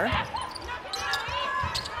floor.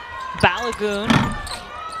 Balagoon.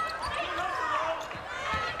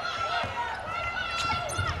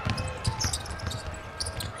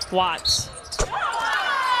 Watts.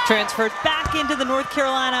 Transferred back into the North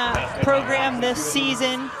Carolina program this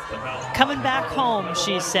season. Coming back home,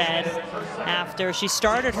 she said, after she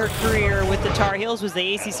started her career with the Tar Heels, was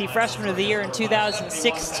the ACC Freshman of the Year in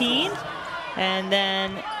 2016, and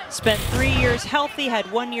then spent 3 years healthy,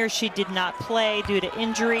 had 1 year she did not play due to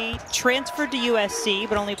injury, transferred to USC,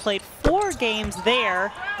 but only played 4 games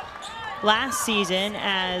there last season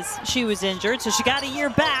as she was injured. So she got a year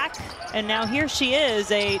back, and now here she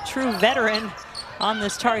is, a true veteran on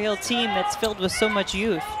this Tar Heel team that's filled with so much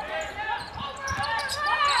youth.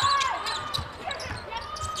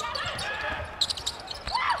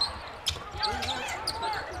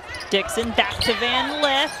 Dixon back to Van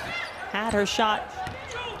Lith. Had her shot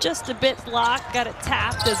just a bit blocked, got it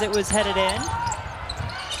tapped as it was headed in.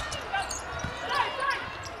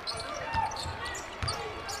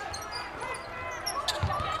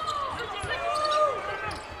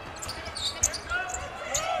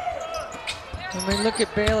 I mean, look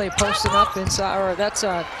at Bailey posting up inside, or that's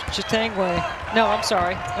Chitangwe. No, I'm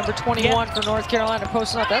sorry, number 21 for North Carolina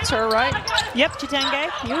posting up. That's her, right? Yep, Chitangwe,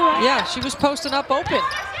 you're right. Yeah, she was posting up open.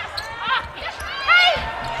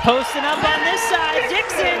 Posting up on this side,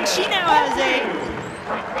 Dixon, she now has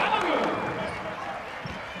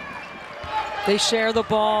a... They share the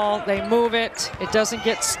ball, they move it, it doesn't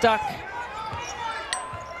get stuck.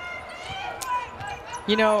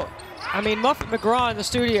 You know, I mean, Muffet McGraw in the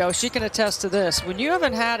studio, she can attest to this. When you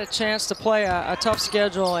haven't had a chance to play a tough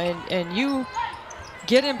schedule and you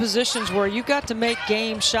get in positions where you got to make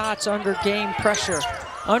game shots under game pressure,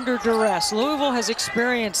 under duress. Louisville has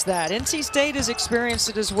experienced that. NC State has experienced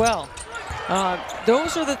it as well.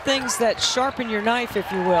 Those are the things that sharpen your knife,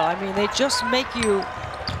 if you will. I mean, they just make you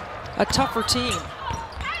a tougher team.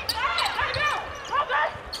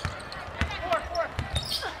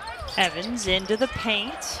 Evans into the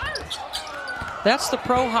paint. That's the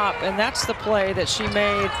pro hop, and that's the play that she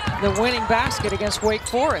made the winning basket against Wake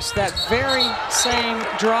Forest. That very same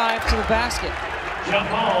drive to the basket.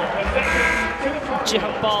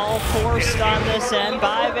 Jump ball forced on this end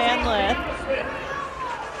by Van Lith.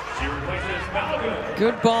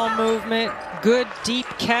 Good ball movement, good deep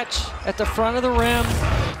catch at the front of the rim.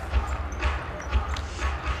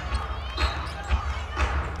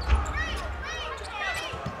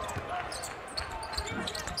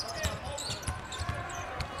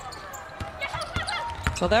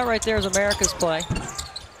 So that right there is America's play.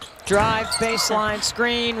 Drive, baseline,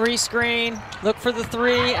 screen, rescreen, look for the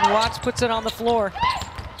three, and Watts puts it on the floor.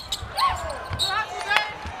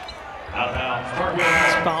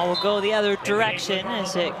 This ball will go the other direction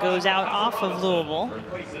as it goes out off of Louisville.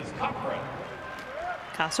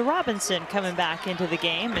 Casa Robinson coming back into the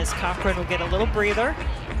game as Cochran will get a little breather.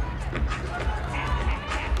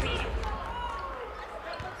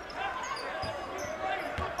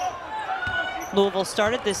 Louisville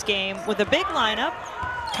started this game with a big lineup.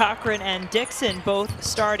 Cochran and Dixon both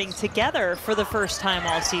starting together for the first time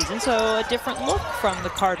all season, so a different look from the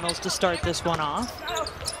Cardinals to start this one off.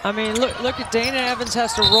 I mean, look at Dana Evans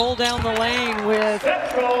has to roll down the lane with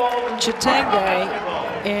Chitangwe,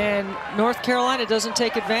 and North Carolina doesn't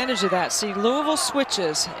take advantage of that. See, Louisville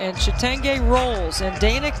switches, and Chitangwe rolls, and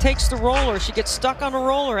Dana takes the roller. She gets stuck on a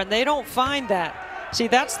roller, and they don't find that. See,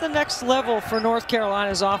 that's the next level for North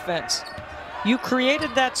Carolina's offense. You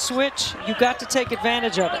created that switch, you got to take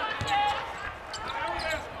advantage of it.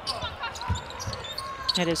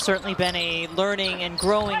 It has certainly been a learning and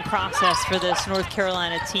growing process for this North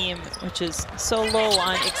Carolina team, which is so low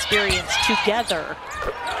on experience together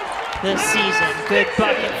this season. Good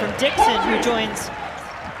bucket from Dixon, who joins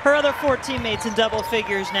her other 4 teammates in double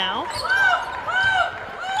figures now.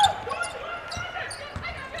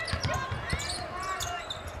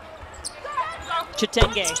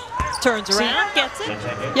 Chitangwe turns around, gets it.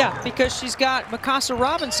 Yeah, because she's got Mikasa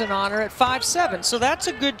Robinson on her at 5'7", so that's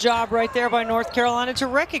a good job right there by North Carolina to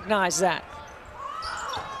recognize that.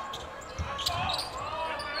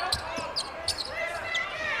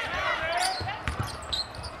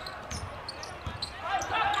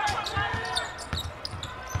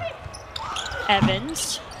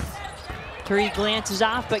 Evans, 3 glances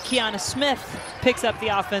off, but Kiana Smith picks up the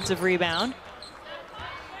offensive rebound.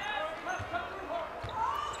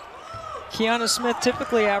 Kiana Smith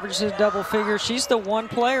typically averages a double figure. She's the one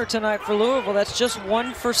player tonight for Louisville that's just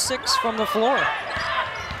 1 for 6 from the floor.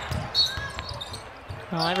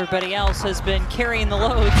 Well, everybody else has been carrying the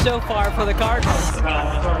load so far for the Cardinals.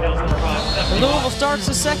 Louisville starts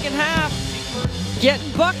the second half, getting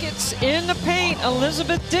buckets in the paint.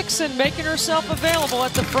 Elizabeth Dixon making herself available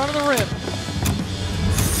at the front of the rim.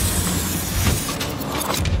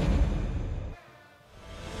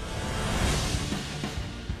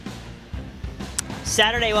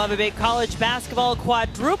 Saturday, we'll have a big college basketball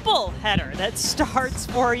quadruple header that starts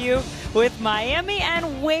for you with Miami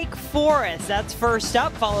and Wake Forest. That's first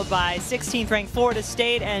up, followed by 16th ranked Florida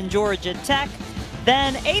State and Georgia Tech.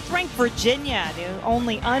 Then 8th ranked Virginia, the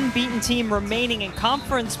only unbeaten team remaining in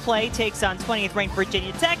conference play, takes on 20th ranked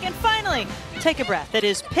Virginia Tech. And finally, take a breath, it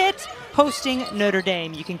is Pitt hosting Notre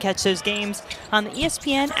Dame. You can catch those games on the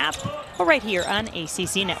ESPN app or right here on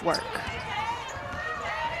ACC Network.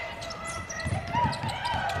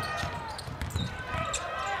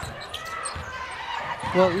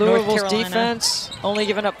 Well, Louisville's defense only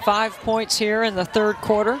giving up 5 points here in the third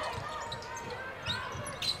quarter.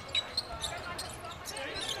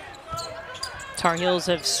 Tar Heels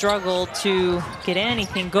have struggled to get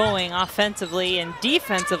anything going offensively, and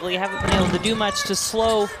defensively haven't been able to do much to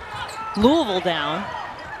slow Louisville down.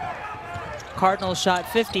 Cardinals shot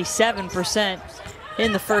 57%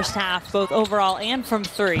 in the first half, both overall and from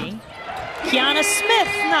three. Kiana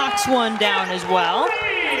Smith knocks one down as well.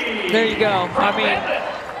 There you go. I mean,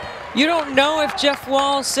 you don't know if Jeff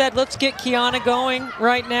Walls said, let's get Kiana going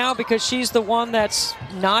right now, because she's the one that's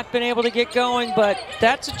not been able to get going, but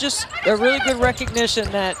that's just a really good recognition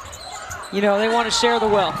that, you know, they want to share the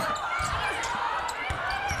wealth.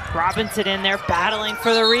 Robinson in there battling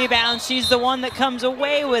for the rebound. She's the one that comes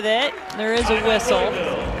away with it. There is a whistle.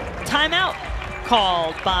 Timeout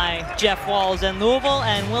called by Jeff Walls and Louisville,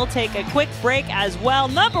 and we'll take a quick break as well.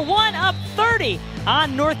 Number one up 30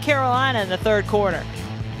 on North Carolina in the third quarter.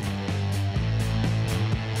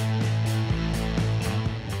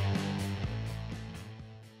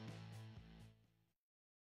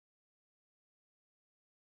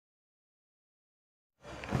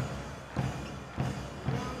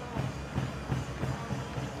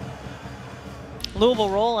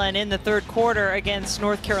 Louisville rolling in the third quarter against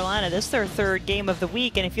North Carolina. This is their third game of the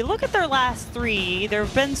week, and if you look at their last three, there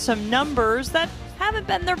have been some numbers that haven't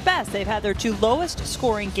been their best. They've had their two lowest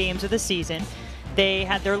scoring games of the season. They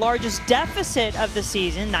had their largest deficit of the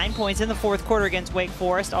season, 9 points in the fourth quarter against Wake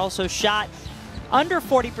Forest. Also shot under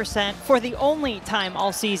 40% for the only time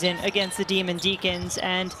all season against the Demon Deacons.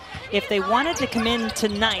 And if they wanted to come in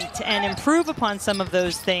tonight and improve upon some of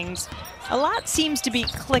those things, a lot seems to be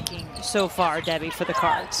clicking so far, Debbie, for the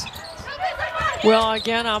Cards. Well,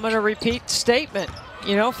 again, I'm going to repeat the statement.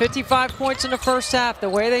 You know, 55 points in the first half, the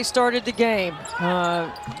way they started the game.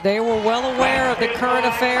 They were well aware of the current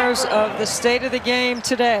affairs of the state of the game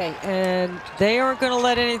today, and they aren't going to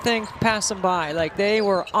let anything pass them by. Like, they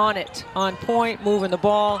were on it, on point, moving the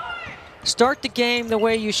ball. Start the game the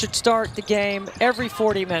way you should start the game every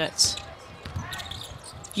 40 minutes.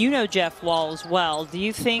 You know Jeff Walls well. Do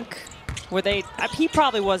you think... he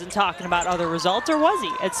probably wasn't talking about other results, or was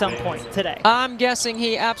he at some point today? I'm guessing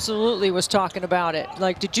he absolutely was talking about it.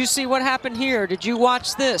 Like, did you see what happened here? Did you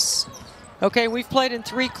watch this? Okay, we've played in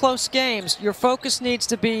 3 close games. Your focus needs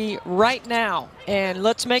to be right now, and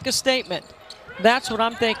let's make a statement. That's what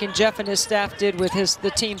I'm thinking Jeff and his staff did with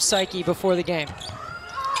the team's psyche before the game.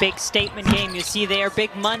 Big statement game you see there.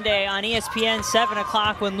 Big Monday on ESPN, 7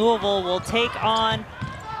 o'clock, when Louisville will take on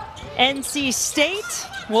NC State.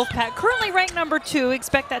 Wolfpack currently ranked number 2.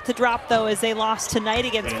 Expect that to drop, though, as they lost tonight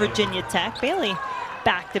against Virginia Tech. Bailey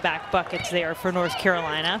back-to-back buckets there for North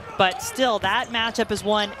Carolina. But still, that matchup is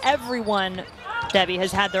one everyone, Debbie,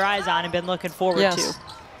 has had their eyes on and been looking forward to.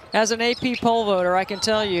 As an AP poll voter, I can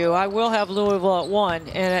tell you I will have Louisville at 1.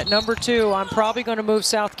 And at number 2, I'm probably going to move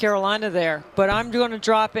South Carolina there. But I'm going to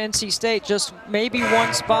drop NC State just maybe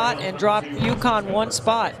 1 spot and drop UConn 1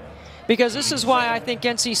 spot. Because this is why I think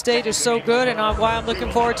NC State is so good, and why I'm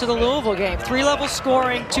looking forward to the Louisville game. 3-level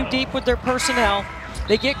scoring, too deep with their personnel.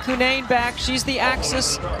 They get Cunane back. She's the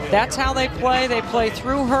axis. That's how they play. They play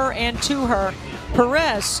through her and to her.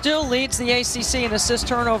 Perez still leads the ACC in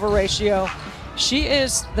assist-turnover ratio. She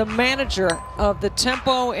is the manager of the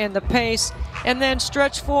tempo and the pace. And then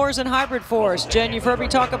stretch 4s and hybrid 4s. Jen, you've heard me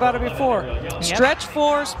talk about it before. Yep. Stretch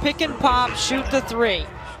 4s, pick and pop, shoot the 3.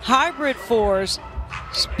 Hybrid 4s,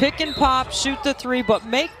 pick and pop, shoot the 3, but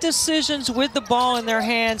make decisions with the ball in their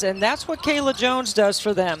hands, and that's what Kayla Jones does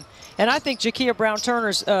for them. And I think Jakia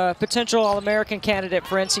Brown-Turner's a potential All-American candidate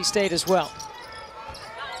for NC State as well.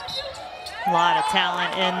 A lot of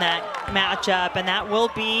talent in that matchup, and that will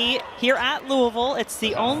be here at Louisville. It's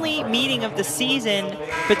the only meeting of the season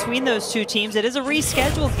between those two teams. It is a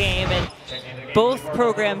rescheduled game, and both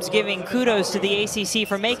programs giving kudos to the ACC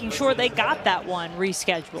for making sure they got that one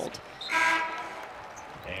rescheduled.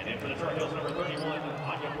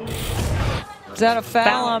 Is that a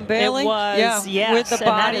foul on Bailey? It was, yeah, yes. With the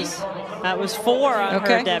body. That was 4 on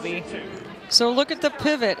her, Debbie. So look at the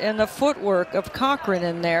pivot and the footwork of Cochran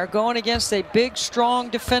in there going against a big, strong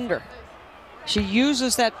defender. She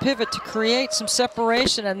uses that pivot to create some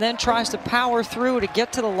separation and then tries to power through to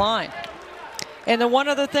get to the line. And the one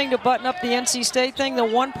other thing to button up the NC State thing, the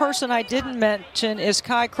one person I didn't mention is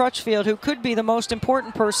Kai Crutchfield, who could be the most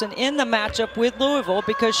important person in the matchup with Louisville,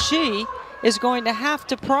 because she is going to have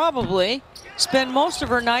to probably spend most of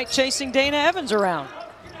her night chasing Dana Evans around.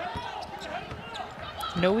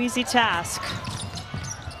 No easy task.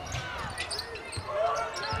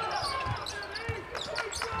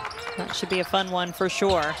 That should be a fun one for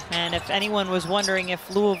sure. And if anyone was wondering if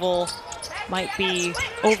Louisville might be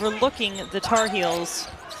overlooking the Tar Heels,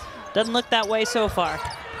 doesn't look that way so far.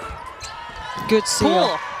 Good seal.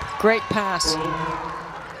 Cool. Great pass.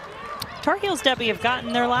 Tar Heels, Debbie, have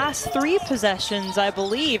gotten their last 3 possessions, I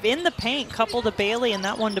believe, in the paint, couple to Bailey and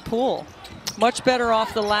that one to Poole. Much better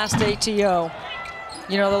off the last ATO.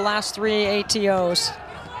 You know, the last 3 ATOs.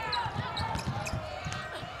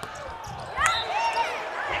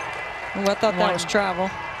 Oh, I thought that was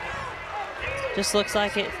travel. Just looks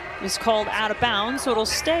like it was called out of bounds, so it'll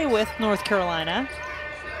stay with North Carolina.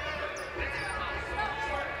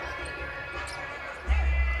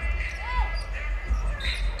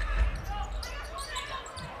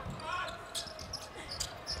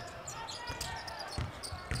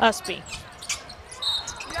 Usby,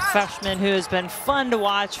 freshman who has been fun to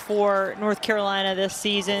watch for North Carolina this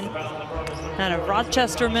season, out of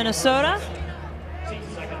Rochester, Minnesota.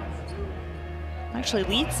 Actually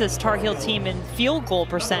leads this Tar Heel team in field goal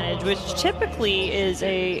percentage, which typically is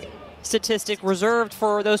a statistic reserved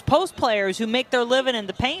for those post players who make their living in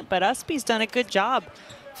the paint, but Usby's done a good job.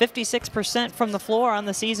 56% from the floor on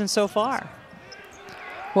the season so far.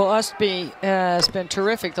 Well, Usby has been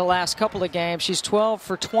terrific the last couple of games. She's 12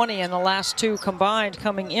 for 20 in the last 2 combined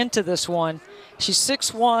coming into this one. She's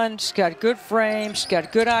 6'1", she's got good frame, she's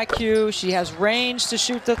got good IQ, she has range to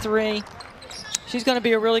shoot the 3. She's going to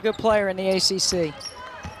be a really good player in the ACC.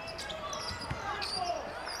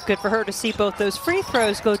 Good for her to see both those free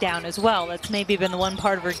throws go down as well. That's maybe been the one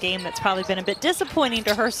part of her game that's probably been a bit disappointing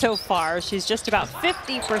to her so far. She's just about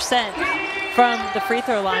 50% from the free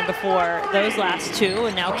throw line before those last 2.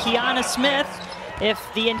 And now Kiana Smith, if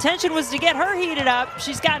the intention was to get her heated up,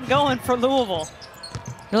 she's gotten going for Louisville.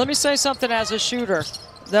 Now let me say something as a shooter.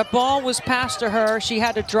 That ball was passed to her. She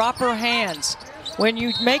had to drop her hands. When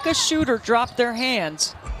you make a shooter drop their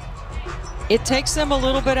hands, it takes them a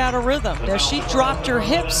little bit out of rhythm. Now she dropped her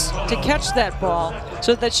hips to catch that ball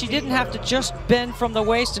so that she didn't have to just bend from the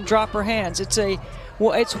waist and drop her hands. It's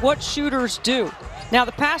what shooters do. Now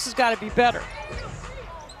the pass has got to be better.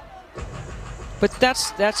 But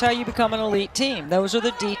that's how you become an elite team. Those are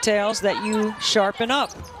the details that you sharpen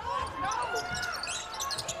up.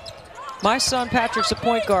 My son Patrick's a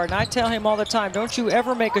point guard, and I tell him all the time, don't you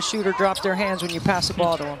ever make a shooter drop their hands when you pass the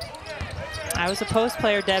ball to them. I was a post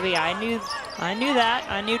player, Debbie. I knew that.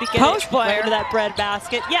 I knew to get post it player into that bread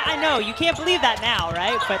basket. Yeah, I know. You can't believe that now,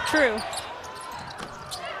 right? But true.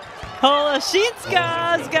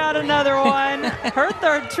 Holoshinska's got another one. Her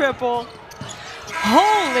 3rd triple.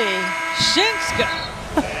 Holy Shinska.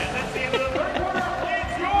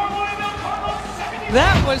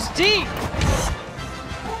 That was deep.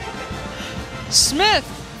 Smith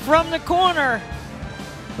from the corner.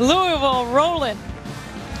 Louisville rolling.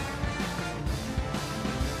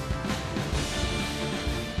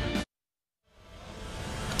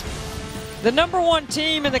 The #1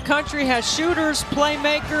 team in the country has shooters,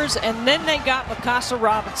 playmakers, and then they got Mikasa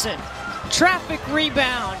Robinson. Traffic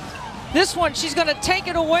rebound. This one, she's going to take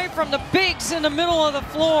it away from the bigs in the middle of the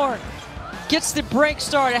floor. Gets the break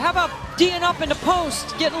started. How about D'ing up in the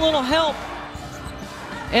post, getting a little help.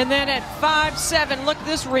 And then at 5'7", look at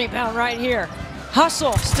this rebound right here.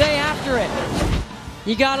 Hustle, stay after it.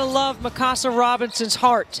 You gotta love Mikasa Robinson's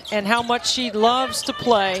heart and how much she loves to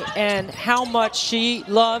play and how much she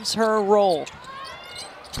loves her role.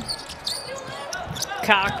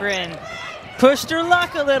 Cochran pushed her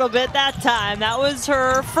luck a little bit that time. That was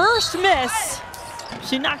her first miss.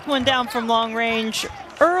 She knocked one down from long range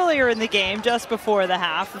earlier in the game, just before the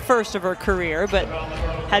half, the first of her career, but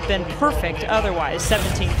had been perfect otherwise.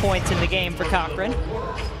 17 points in the game for Cochran.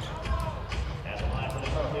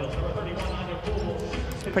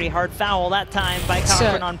 Pretty hard foul that time by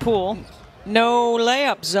Cochran on Poole. No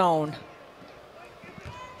layup zone.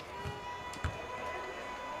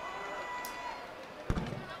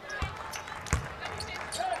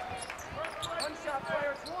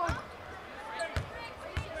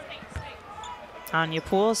 Anya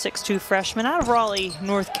Poole, 6'2" freshman out of Raleigh,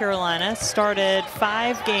 North Carolina, started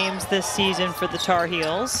 5 games this season for the Tar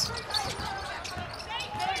Heels.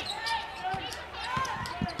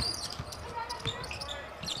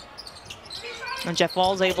 And Jeff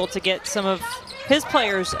Wall's able to get some of his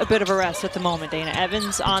players a bit of a rest at the moment. Dana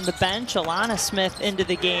Evans on the bench, Alana Smith into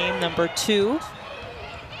the game, number 2.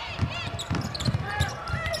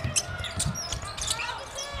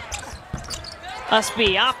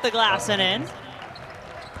 Usby off the glass and in.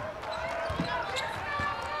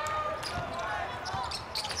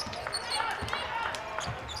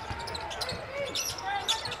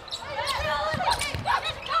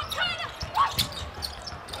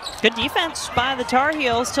 Good defense by the Tar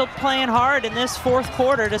Heels, still playing hard in this 4th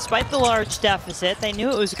quarter despite the large deficit. They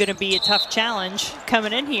knew it was going to be a tough challenge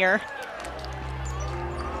coming in here.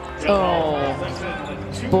 Oh,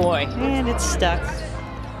 boy. And it's stuck.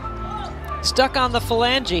 Stuck on the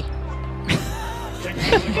phalange.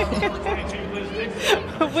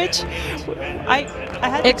 Which, I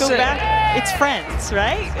had to go back. It's Friends,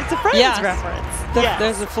 right? It's a Friends reference.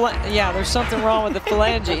 Yes. There's something wrong with the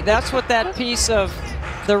phalange. That's what that piece of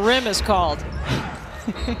the rim is called.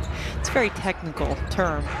 It's a very technical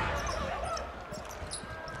term.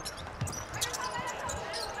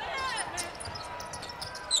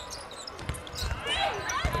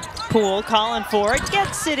 Poole calling for it,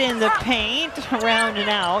 gets it in the paint, around and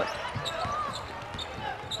out.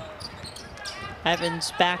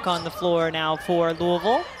 Evans back on the floor now for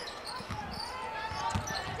Louisville.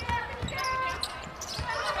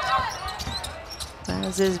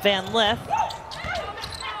 As is Van Lith.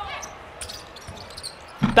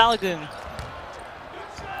 Balagoon.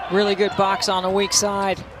 Really good box on the weak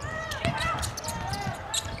side.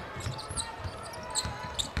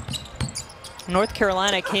 North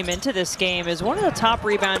Carolina came into this game as one of the top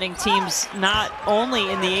rebounding teams, not only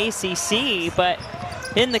in the ACC, but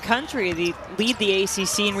in the country. They lead the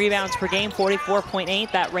ACC in rebounds per game,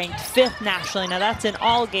 44.8. That ranked 5th nationally. Now that's in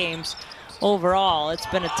all games overall. It's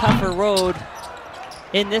been a tougher road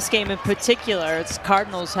in this game in particular. Its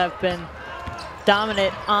Cardinals have been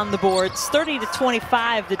dominant on the boards.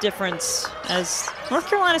 30-25 the difference, as North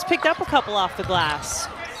Carolina's picked up a couple off the glass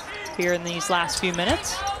here in these last few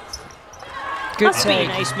minutes. Good Must be a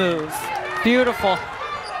nice move. Beautiful.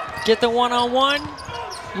 Get the one-on-one.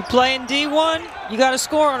 You play in D1, you got to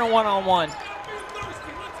score on a one-on-one.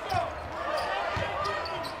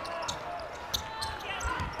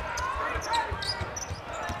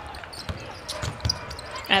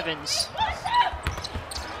 Evans.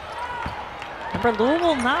 Remember,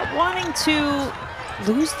 Louisville not wanting to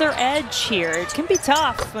lose their edge here. It can be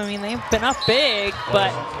tough. I mean, they've been up big,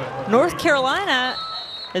 but North Carolina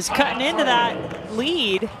is cutting into that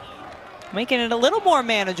lead, making it a little more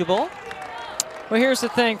manageable. Well, here's the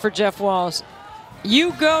thing for Jeff Walls.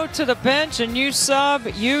 You go to the bench and you sub,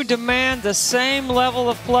 you demand the same level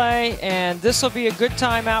of play, and this will be a good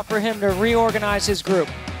timeout for him to reorganize his group.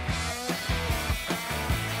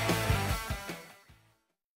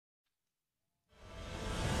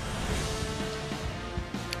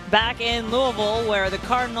 Back in Louisville, where the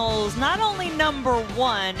Cardinals not only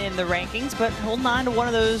 #1 in the rankings, but holding on to one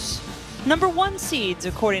of those #1 seeds,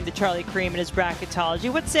 according to Charlie Cream and his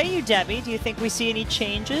bracketology. What say you, Debbie? Do you think we see any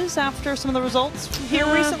changes after some of the results from here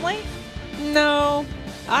recently? No,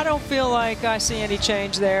 I don't feel like I see any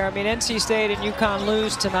change there. I mean, NC State and UConn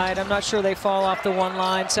lose tonight. I'm not sure they fall off the one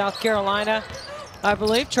line. South Carolina, I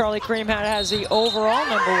believe Charlie Cream has the overall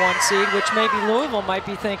 #1 seed, which maybe Louisville might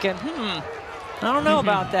be thinking, I don't know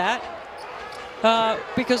about that.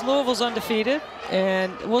 Because Louisville's undefeated,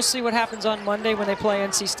 and we'll see what happens on Monday when they play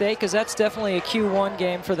NC State, because that's definitely a Q1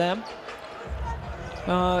 game for them.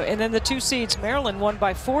 And then the 2 seeds, Maryland won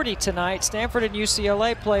by 40 tonight. Stanford and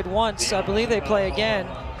UCLA played once. I believe they play again.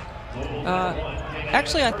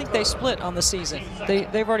 Actually, I think they split on the season.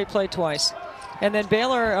 They've already played twice. And then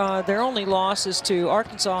Baylor, their only loss is to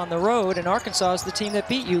Arkansas on the road, and Arkansas is the team that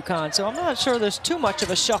beat UConn. So I'm not sure there's too much of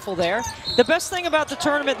a shuffle there. The best thing about the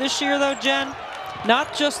tournament this year, though, Jen,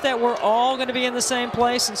 not just that we're all going to be in the same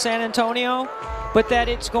place in San Antonio, but that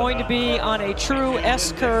it's going to be on a true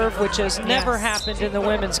S-curve, which has never happened in the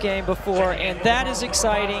women's game before. And that is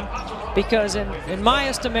exciting because in my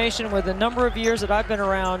estimation, with the number of years that I've been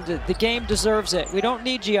around, the game deserves it. We don't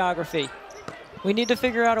need geography. We need to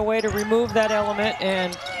figure out a way to remove that element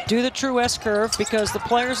and do the true S-curve, because the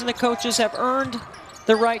players and the coaches have earned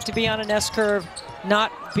the right to be on an S-curve,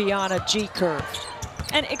 not be on a G-curve.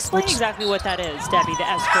 And explain exactly what that is, Debbie, the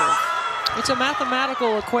S-curve. It's a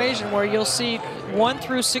mathematical equation where you'll see 1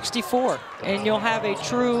 through 64, and you'll have a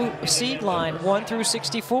true seed line, 1 through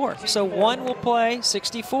 64. So 1 will play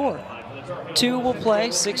 64, 2 will play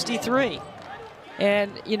 63.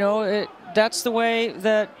 And, you know, that's the way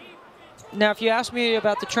that. Now, if you ask me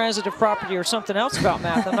about the transitive property or something else about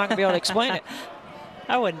math, I'm not going to be able to explain it.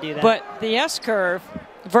 I wouldn't do that. But the S-curve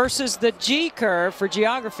versus the G curve for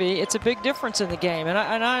geography, it's a big difference in the game. And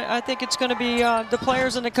I think it's going to be, the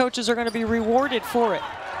players and the coaches are going to be rewarded for it.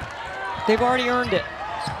 They've already earned it.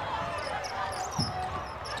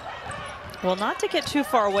 Well, not to get too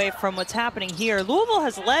far away from what's happening here, Louisville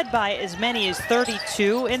has led by as many as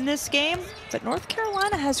 32 in this game, but North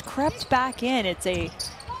Carolina has crept back in. It's a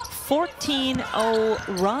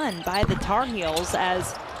 14-0 run by the Tar Heels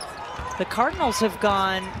as the Cardinals have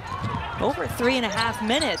gone over 3.5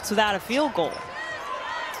 minutes without a field goal.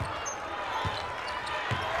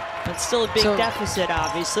 It's still a big deficit,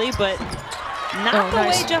 obviously, but not the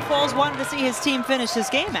way Jeff Walz wanted to see his team finish this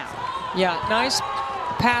game out. Yeah, nice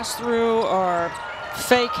pass through or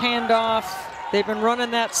fake handoff. They've been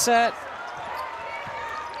running that set.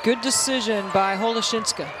 Good decision by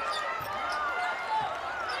Holoshinska.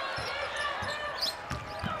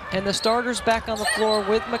 And the starters back on the floor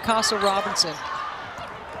with Mikasa Robinson.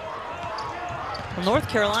 Well, North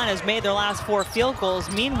Carolina has made their last 4 field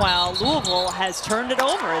goals. Meanwhile, Louisville has turned it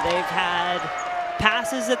over. They've had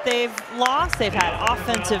passes that they've lost. They've had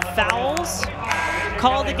offensive fouls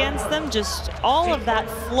called against them. Just all of that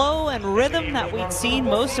flow and rhythm that we'd seen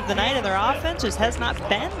most of the night in their offense just has not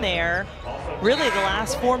been there really the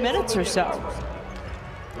last 4 minutes or so.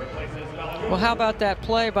 Well, how about that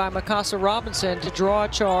play by Mikasa Robinson to draw a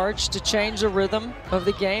charge, to change the rhythm of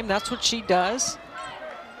the game? That's what she does.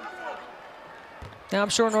 Now, I'm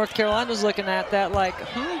sure North Carolina's looking at that like,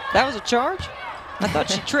 that was a charge? I thought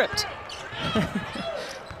she tripped.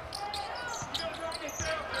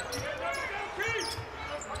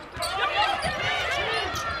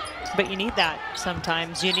 But you need that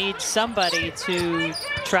sometimes. You need somebody to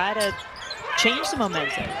try to change the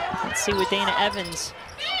momentum. Let's see what Dana Evans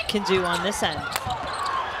can do on this end.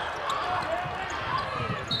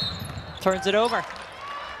 Turns it over.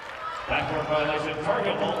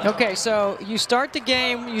 Okay, so you start the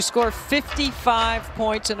game, you score 55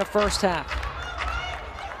 points in the first half.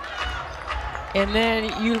 And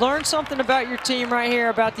then you learn something about your team right here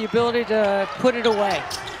about the ability to put it away.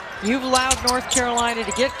 You've allowed North Carolina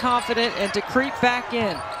to get confident and to creep back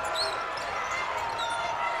in.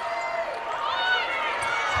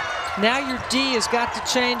 Now your D has got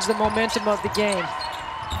to change the momentum of the game.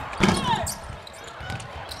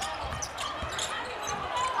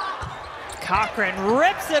 Cochran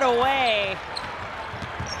rips it away.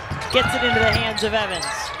 Gets it into the hands of Evans.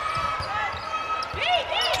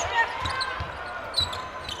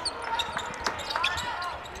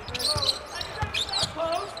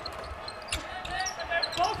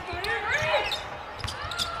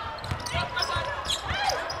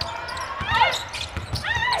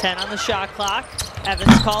 Ten on the shot clock.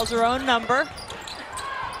 Evans calls her own number.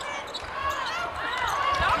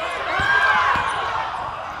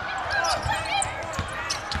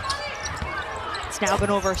 It's now been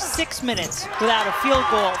over 6 minutes without a field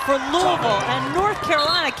goal for Louisville, and North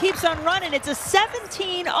Carolina keeps on running. It's a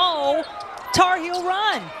 17-0 Tar Heel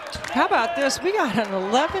run. How about this? We got an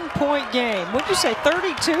 11-point game. What'd you say,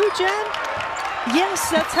 32, Jen? Yes,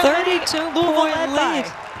 that's how 32-point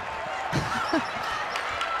lead.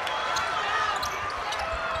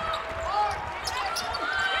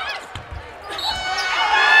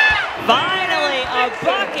 Finally, a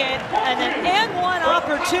bucket and an and-one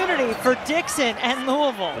opportunity for Dixon and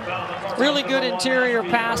Louisville. Really good interior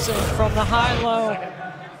passing from the high-low.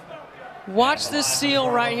 Watch this seal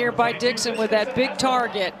right here by Dixon with that big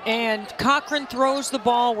target, and Cochran throws the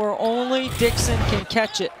ball where only Dixon can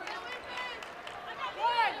catch it.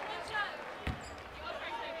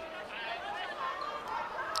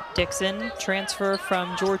 Dixon, transfer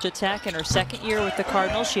from Georgia Tech in her second year with the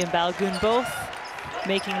Cardinals. She and Balogun both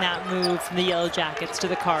making that move from the Yellow Jackets to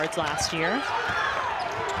the Cards last year.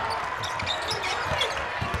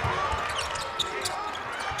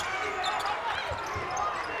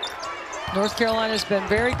 North Carolina's been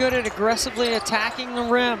very good at aggressively attacking the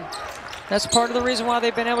rim. That's part of the reason why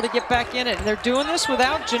they've been able to get back in it. And they're doing this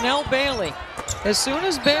without Janelle Bailey. As soon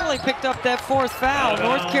as Bailey picked up that 4th foul,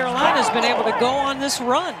 North Carolina's been able to go on this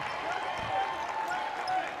run.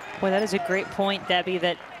 Boy, that is a great point, Debbie,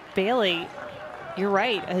 that Bailey, you're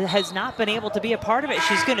right, has not been able to be a part of it.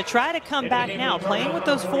 She's going to try to come back now, playing with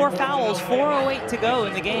those 4 fouls, 4:08 to go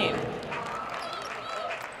in the game.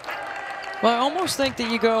 Well, I almost think that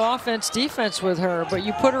you go offense-defense with her, but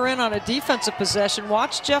you put her in on a defensive possession.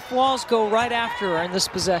 Watch Jeff Walz go right after her in this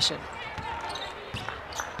possession.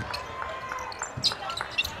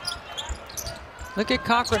 Look at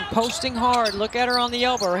Cochran posting hard. Look at her on the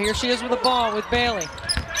elbow. Here she is with the ball with Bailey.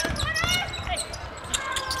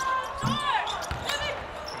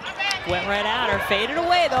 went right at her. Faded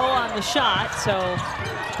away, though, on the shot. So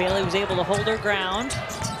Bailey was able to hold her ground.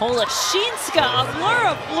 Holoshinska, a blur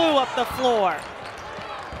of blue up the floor.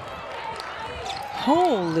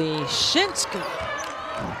 Holy Shinska.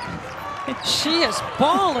 She is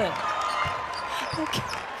balling.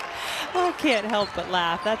 I can't help but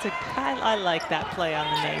laugh. I like that play on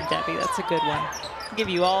the name, Debbie. That's a good one. I'll give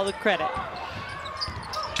you all the credit.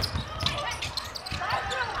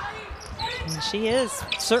 And she is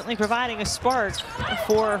certainly providing a spark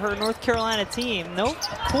for her North Carolina team. No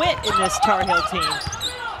quit in this Tar Heel team.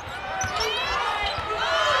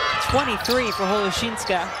 23 for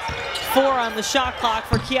Holoshinska. 4 on the shot clock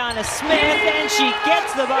for Kiana Smith, and she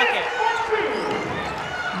gets the bucket.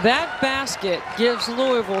 That basket gives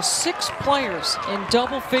Louisville 6 players in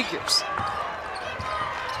double figures.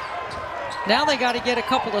 Now they got to get a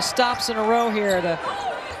couple of stops in a row here to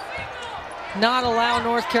not allow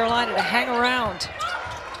North Carolina to hang around.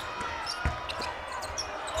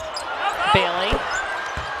 Bailey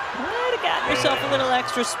might have gotten herself a little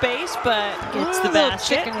extra space, but gets the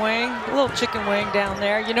basket. A little chicken wing down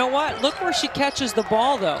there. You know what? Look where she catches the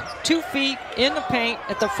ball, though. 2 feet in the paint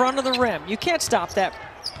at the front of the rim. You can't stop that.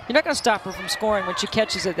 You're not going to stop her from scoring when she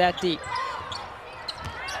catches it that deep.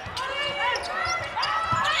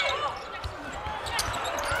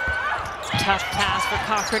 Tough pass for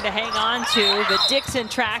Cochran to hang on to, but Dixon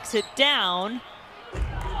tracks it down.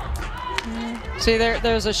 See,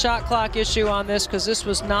 there's a shot clock issue on this because this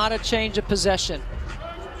was not a change of possession.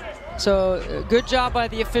 So good job by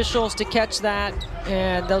the officials to catch that,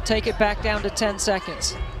 and they'll take it back down to 10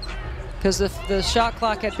 seconds because the shot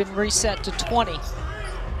clock had been reset to 20.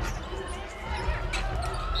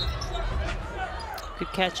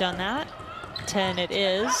 Good catch on that. 10 it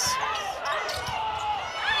is.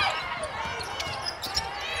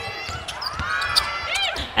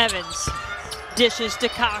 Evans dishes to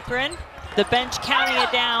Cochran. The bench counting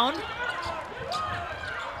it down.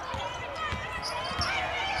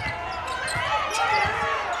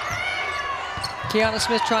 Kiana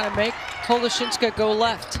Smith trying to make Holoshinska go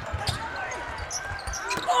left.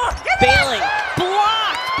 Bailey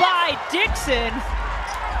blocked by Dixon.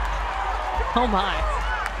 Oh my.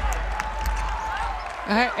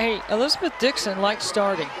 Hey, Elizabeth Dixon likes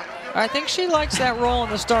starting. I think she likes that role in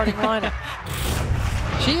the starting lineup.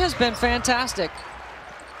 She has been fantastic.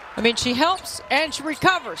 I mean, she helps and she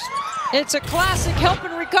recovers. It's a classic help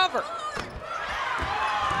and recover.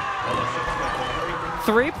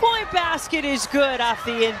 3-point basket is good off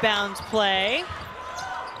the inbounds play.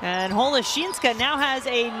 And Holoshinska now has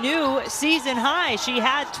a new season high. She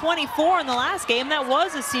had 24 in the last game. That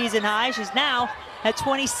was a season high. She's now at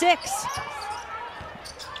 26.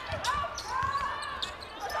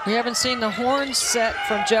 We haven't seen the horns set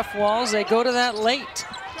from Jeff Walls. They go to that late.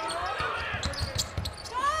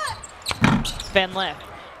 Van Leck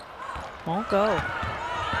won't go.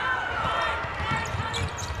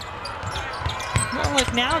 Well,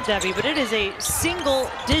 look now, Debbie, but it is a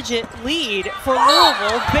single-digit lead for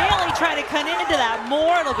Louisville. Bailey trying to cut into that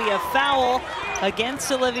more. It'll be a foul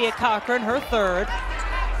against Olivia Cochran, her 3rd.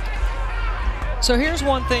 So here's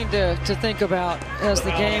one thing to think about as the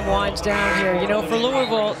game winds down here. You know, for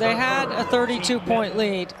Louisville, they had a 32-point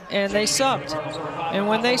lead, and they subbed. And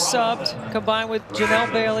when they subbed, combined with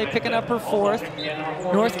Janelle Bailey picking up her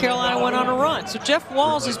 4th, North Carolina went on a run. So Jeff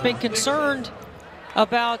Walls has been concerned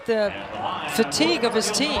about the fatigue of his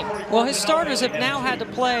team. Well, his starters have now had to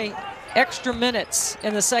play extra minutes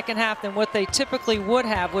in the second half than what they typically would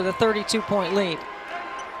have with a 32-point lead.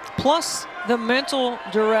 Plus the mental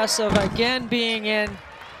duress of, again, being in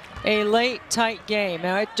a late, tight game.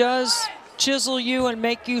 Now, it does chisel you and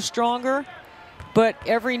make you stronger, but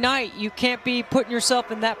every night you can't be putting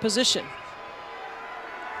yourself in that position.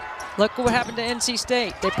 Look what happened to NC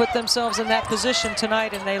State. They put themselves in that position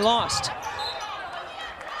tonight and they lost.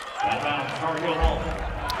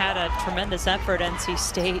 Had a tremendous effort, NC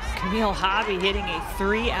State. Camille Hobby hitting a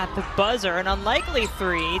 3 at the buzzer, an unlikely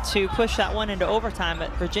 3 to push that one into overtime,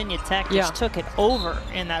 but Virginia Tech just took it over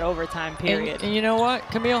in that overtime period. And you know what?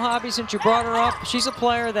 Camille Hobby, since you brought her up, she's a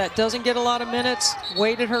player that doesn't get a lot of minutes,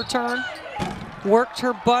 waited her turn, worked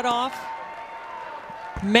her butt off,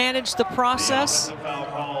 managed the process,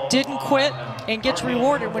 didn't quit, and gets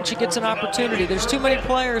rewarded when she gets an opportunity. There's too many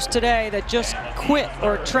players today that just quit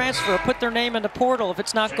or transfer, put their name in the portal if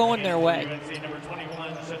it's not going their way.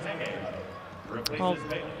 Well,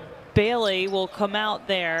 Bailey will come out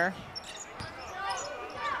there.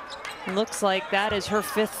 Looks like that is her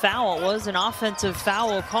 5th foul. It was an offensive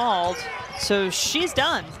foul called, so she's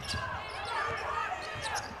done.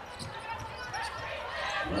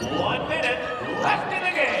 1 minute left in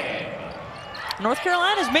the game. North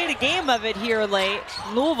Carolina's made a game of it here late.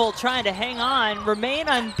 Louisville trying to hang on, remain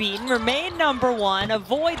unbeaten, remain #1,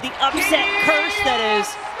 avoid the upset curse that has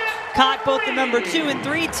caught both the #2 and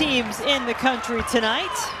 3 teams in the country tonight.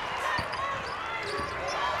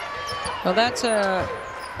 Well, that's a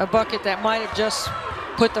bucket that might have just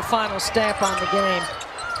put the final stamp on the game.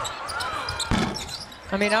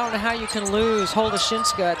 I mean, I don't know how you can lose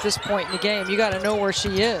Holoshinska at this point in the game. You got to know where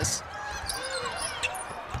she is.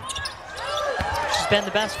 She's been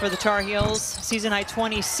the best for the Tar Heels. Season high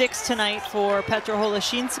 26 tonight for Petra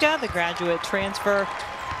Holoshinska, the graduate transfer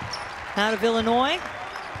out of Illinois.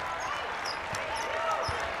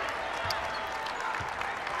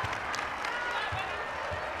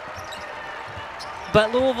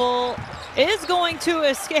 But Louisville is going to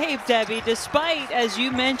escape, Debbie, despite, as you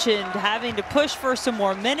mentioned, having to push for some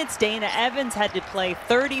more minutes. Dana Evans had to play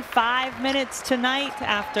 35 minutes tonight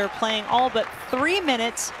after playing all but 3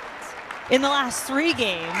 minutes in the last 3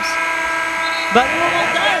 games. But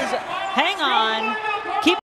Louisville does hang on, keep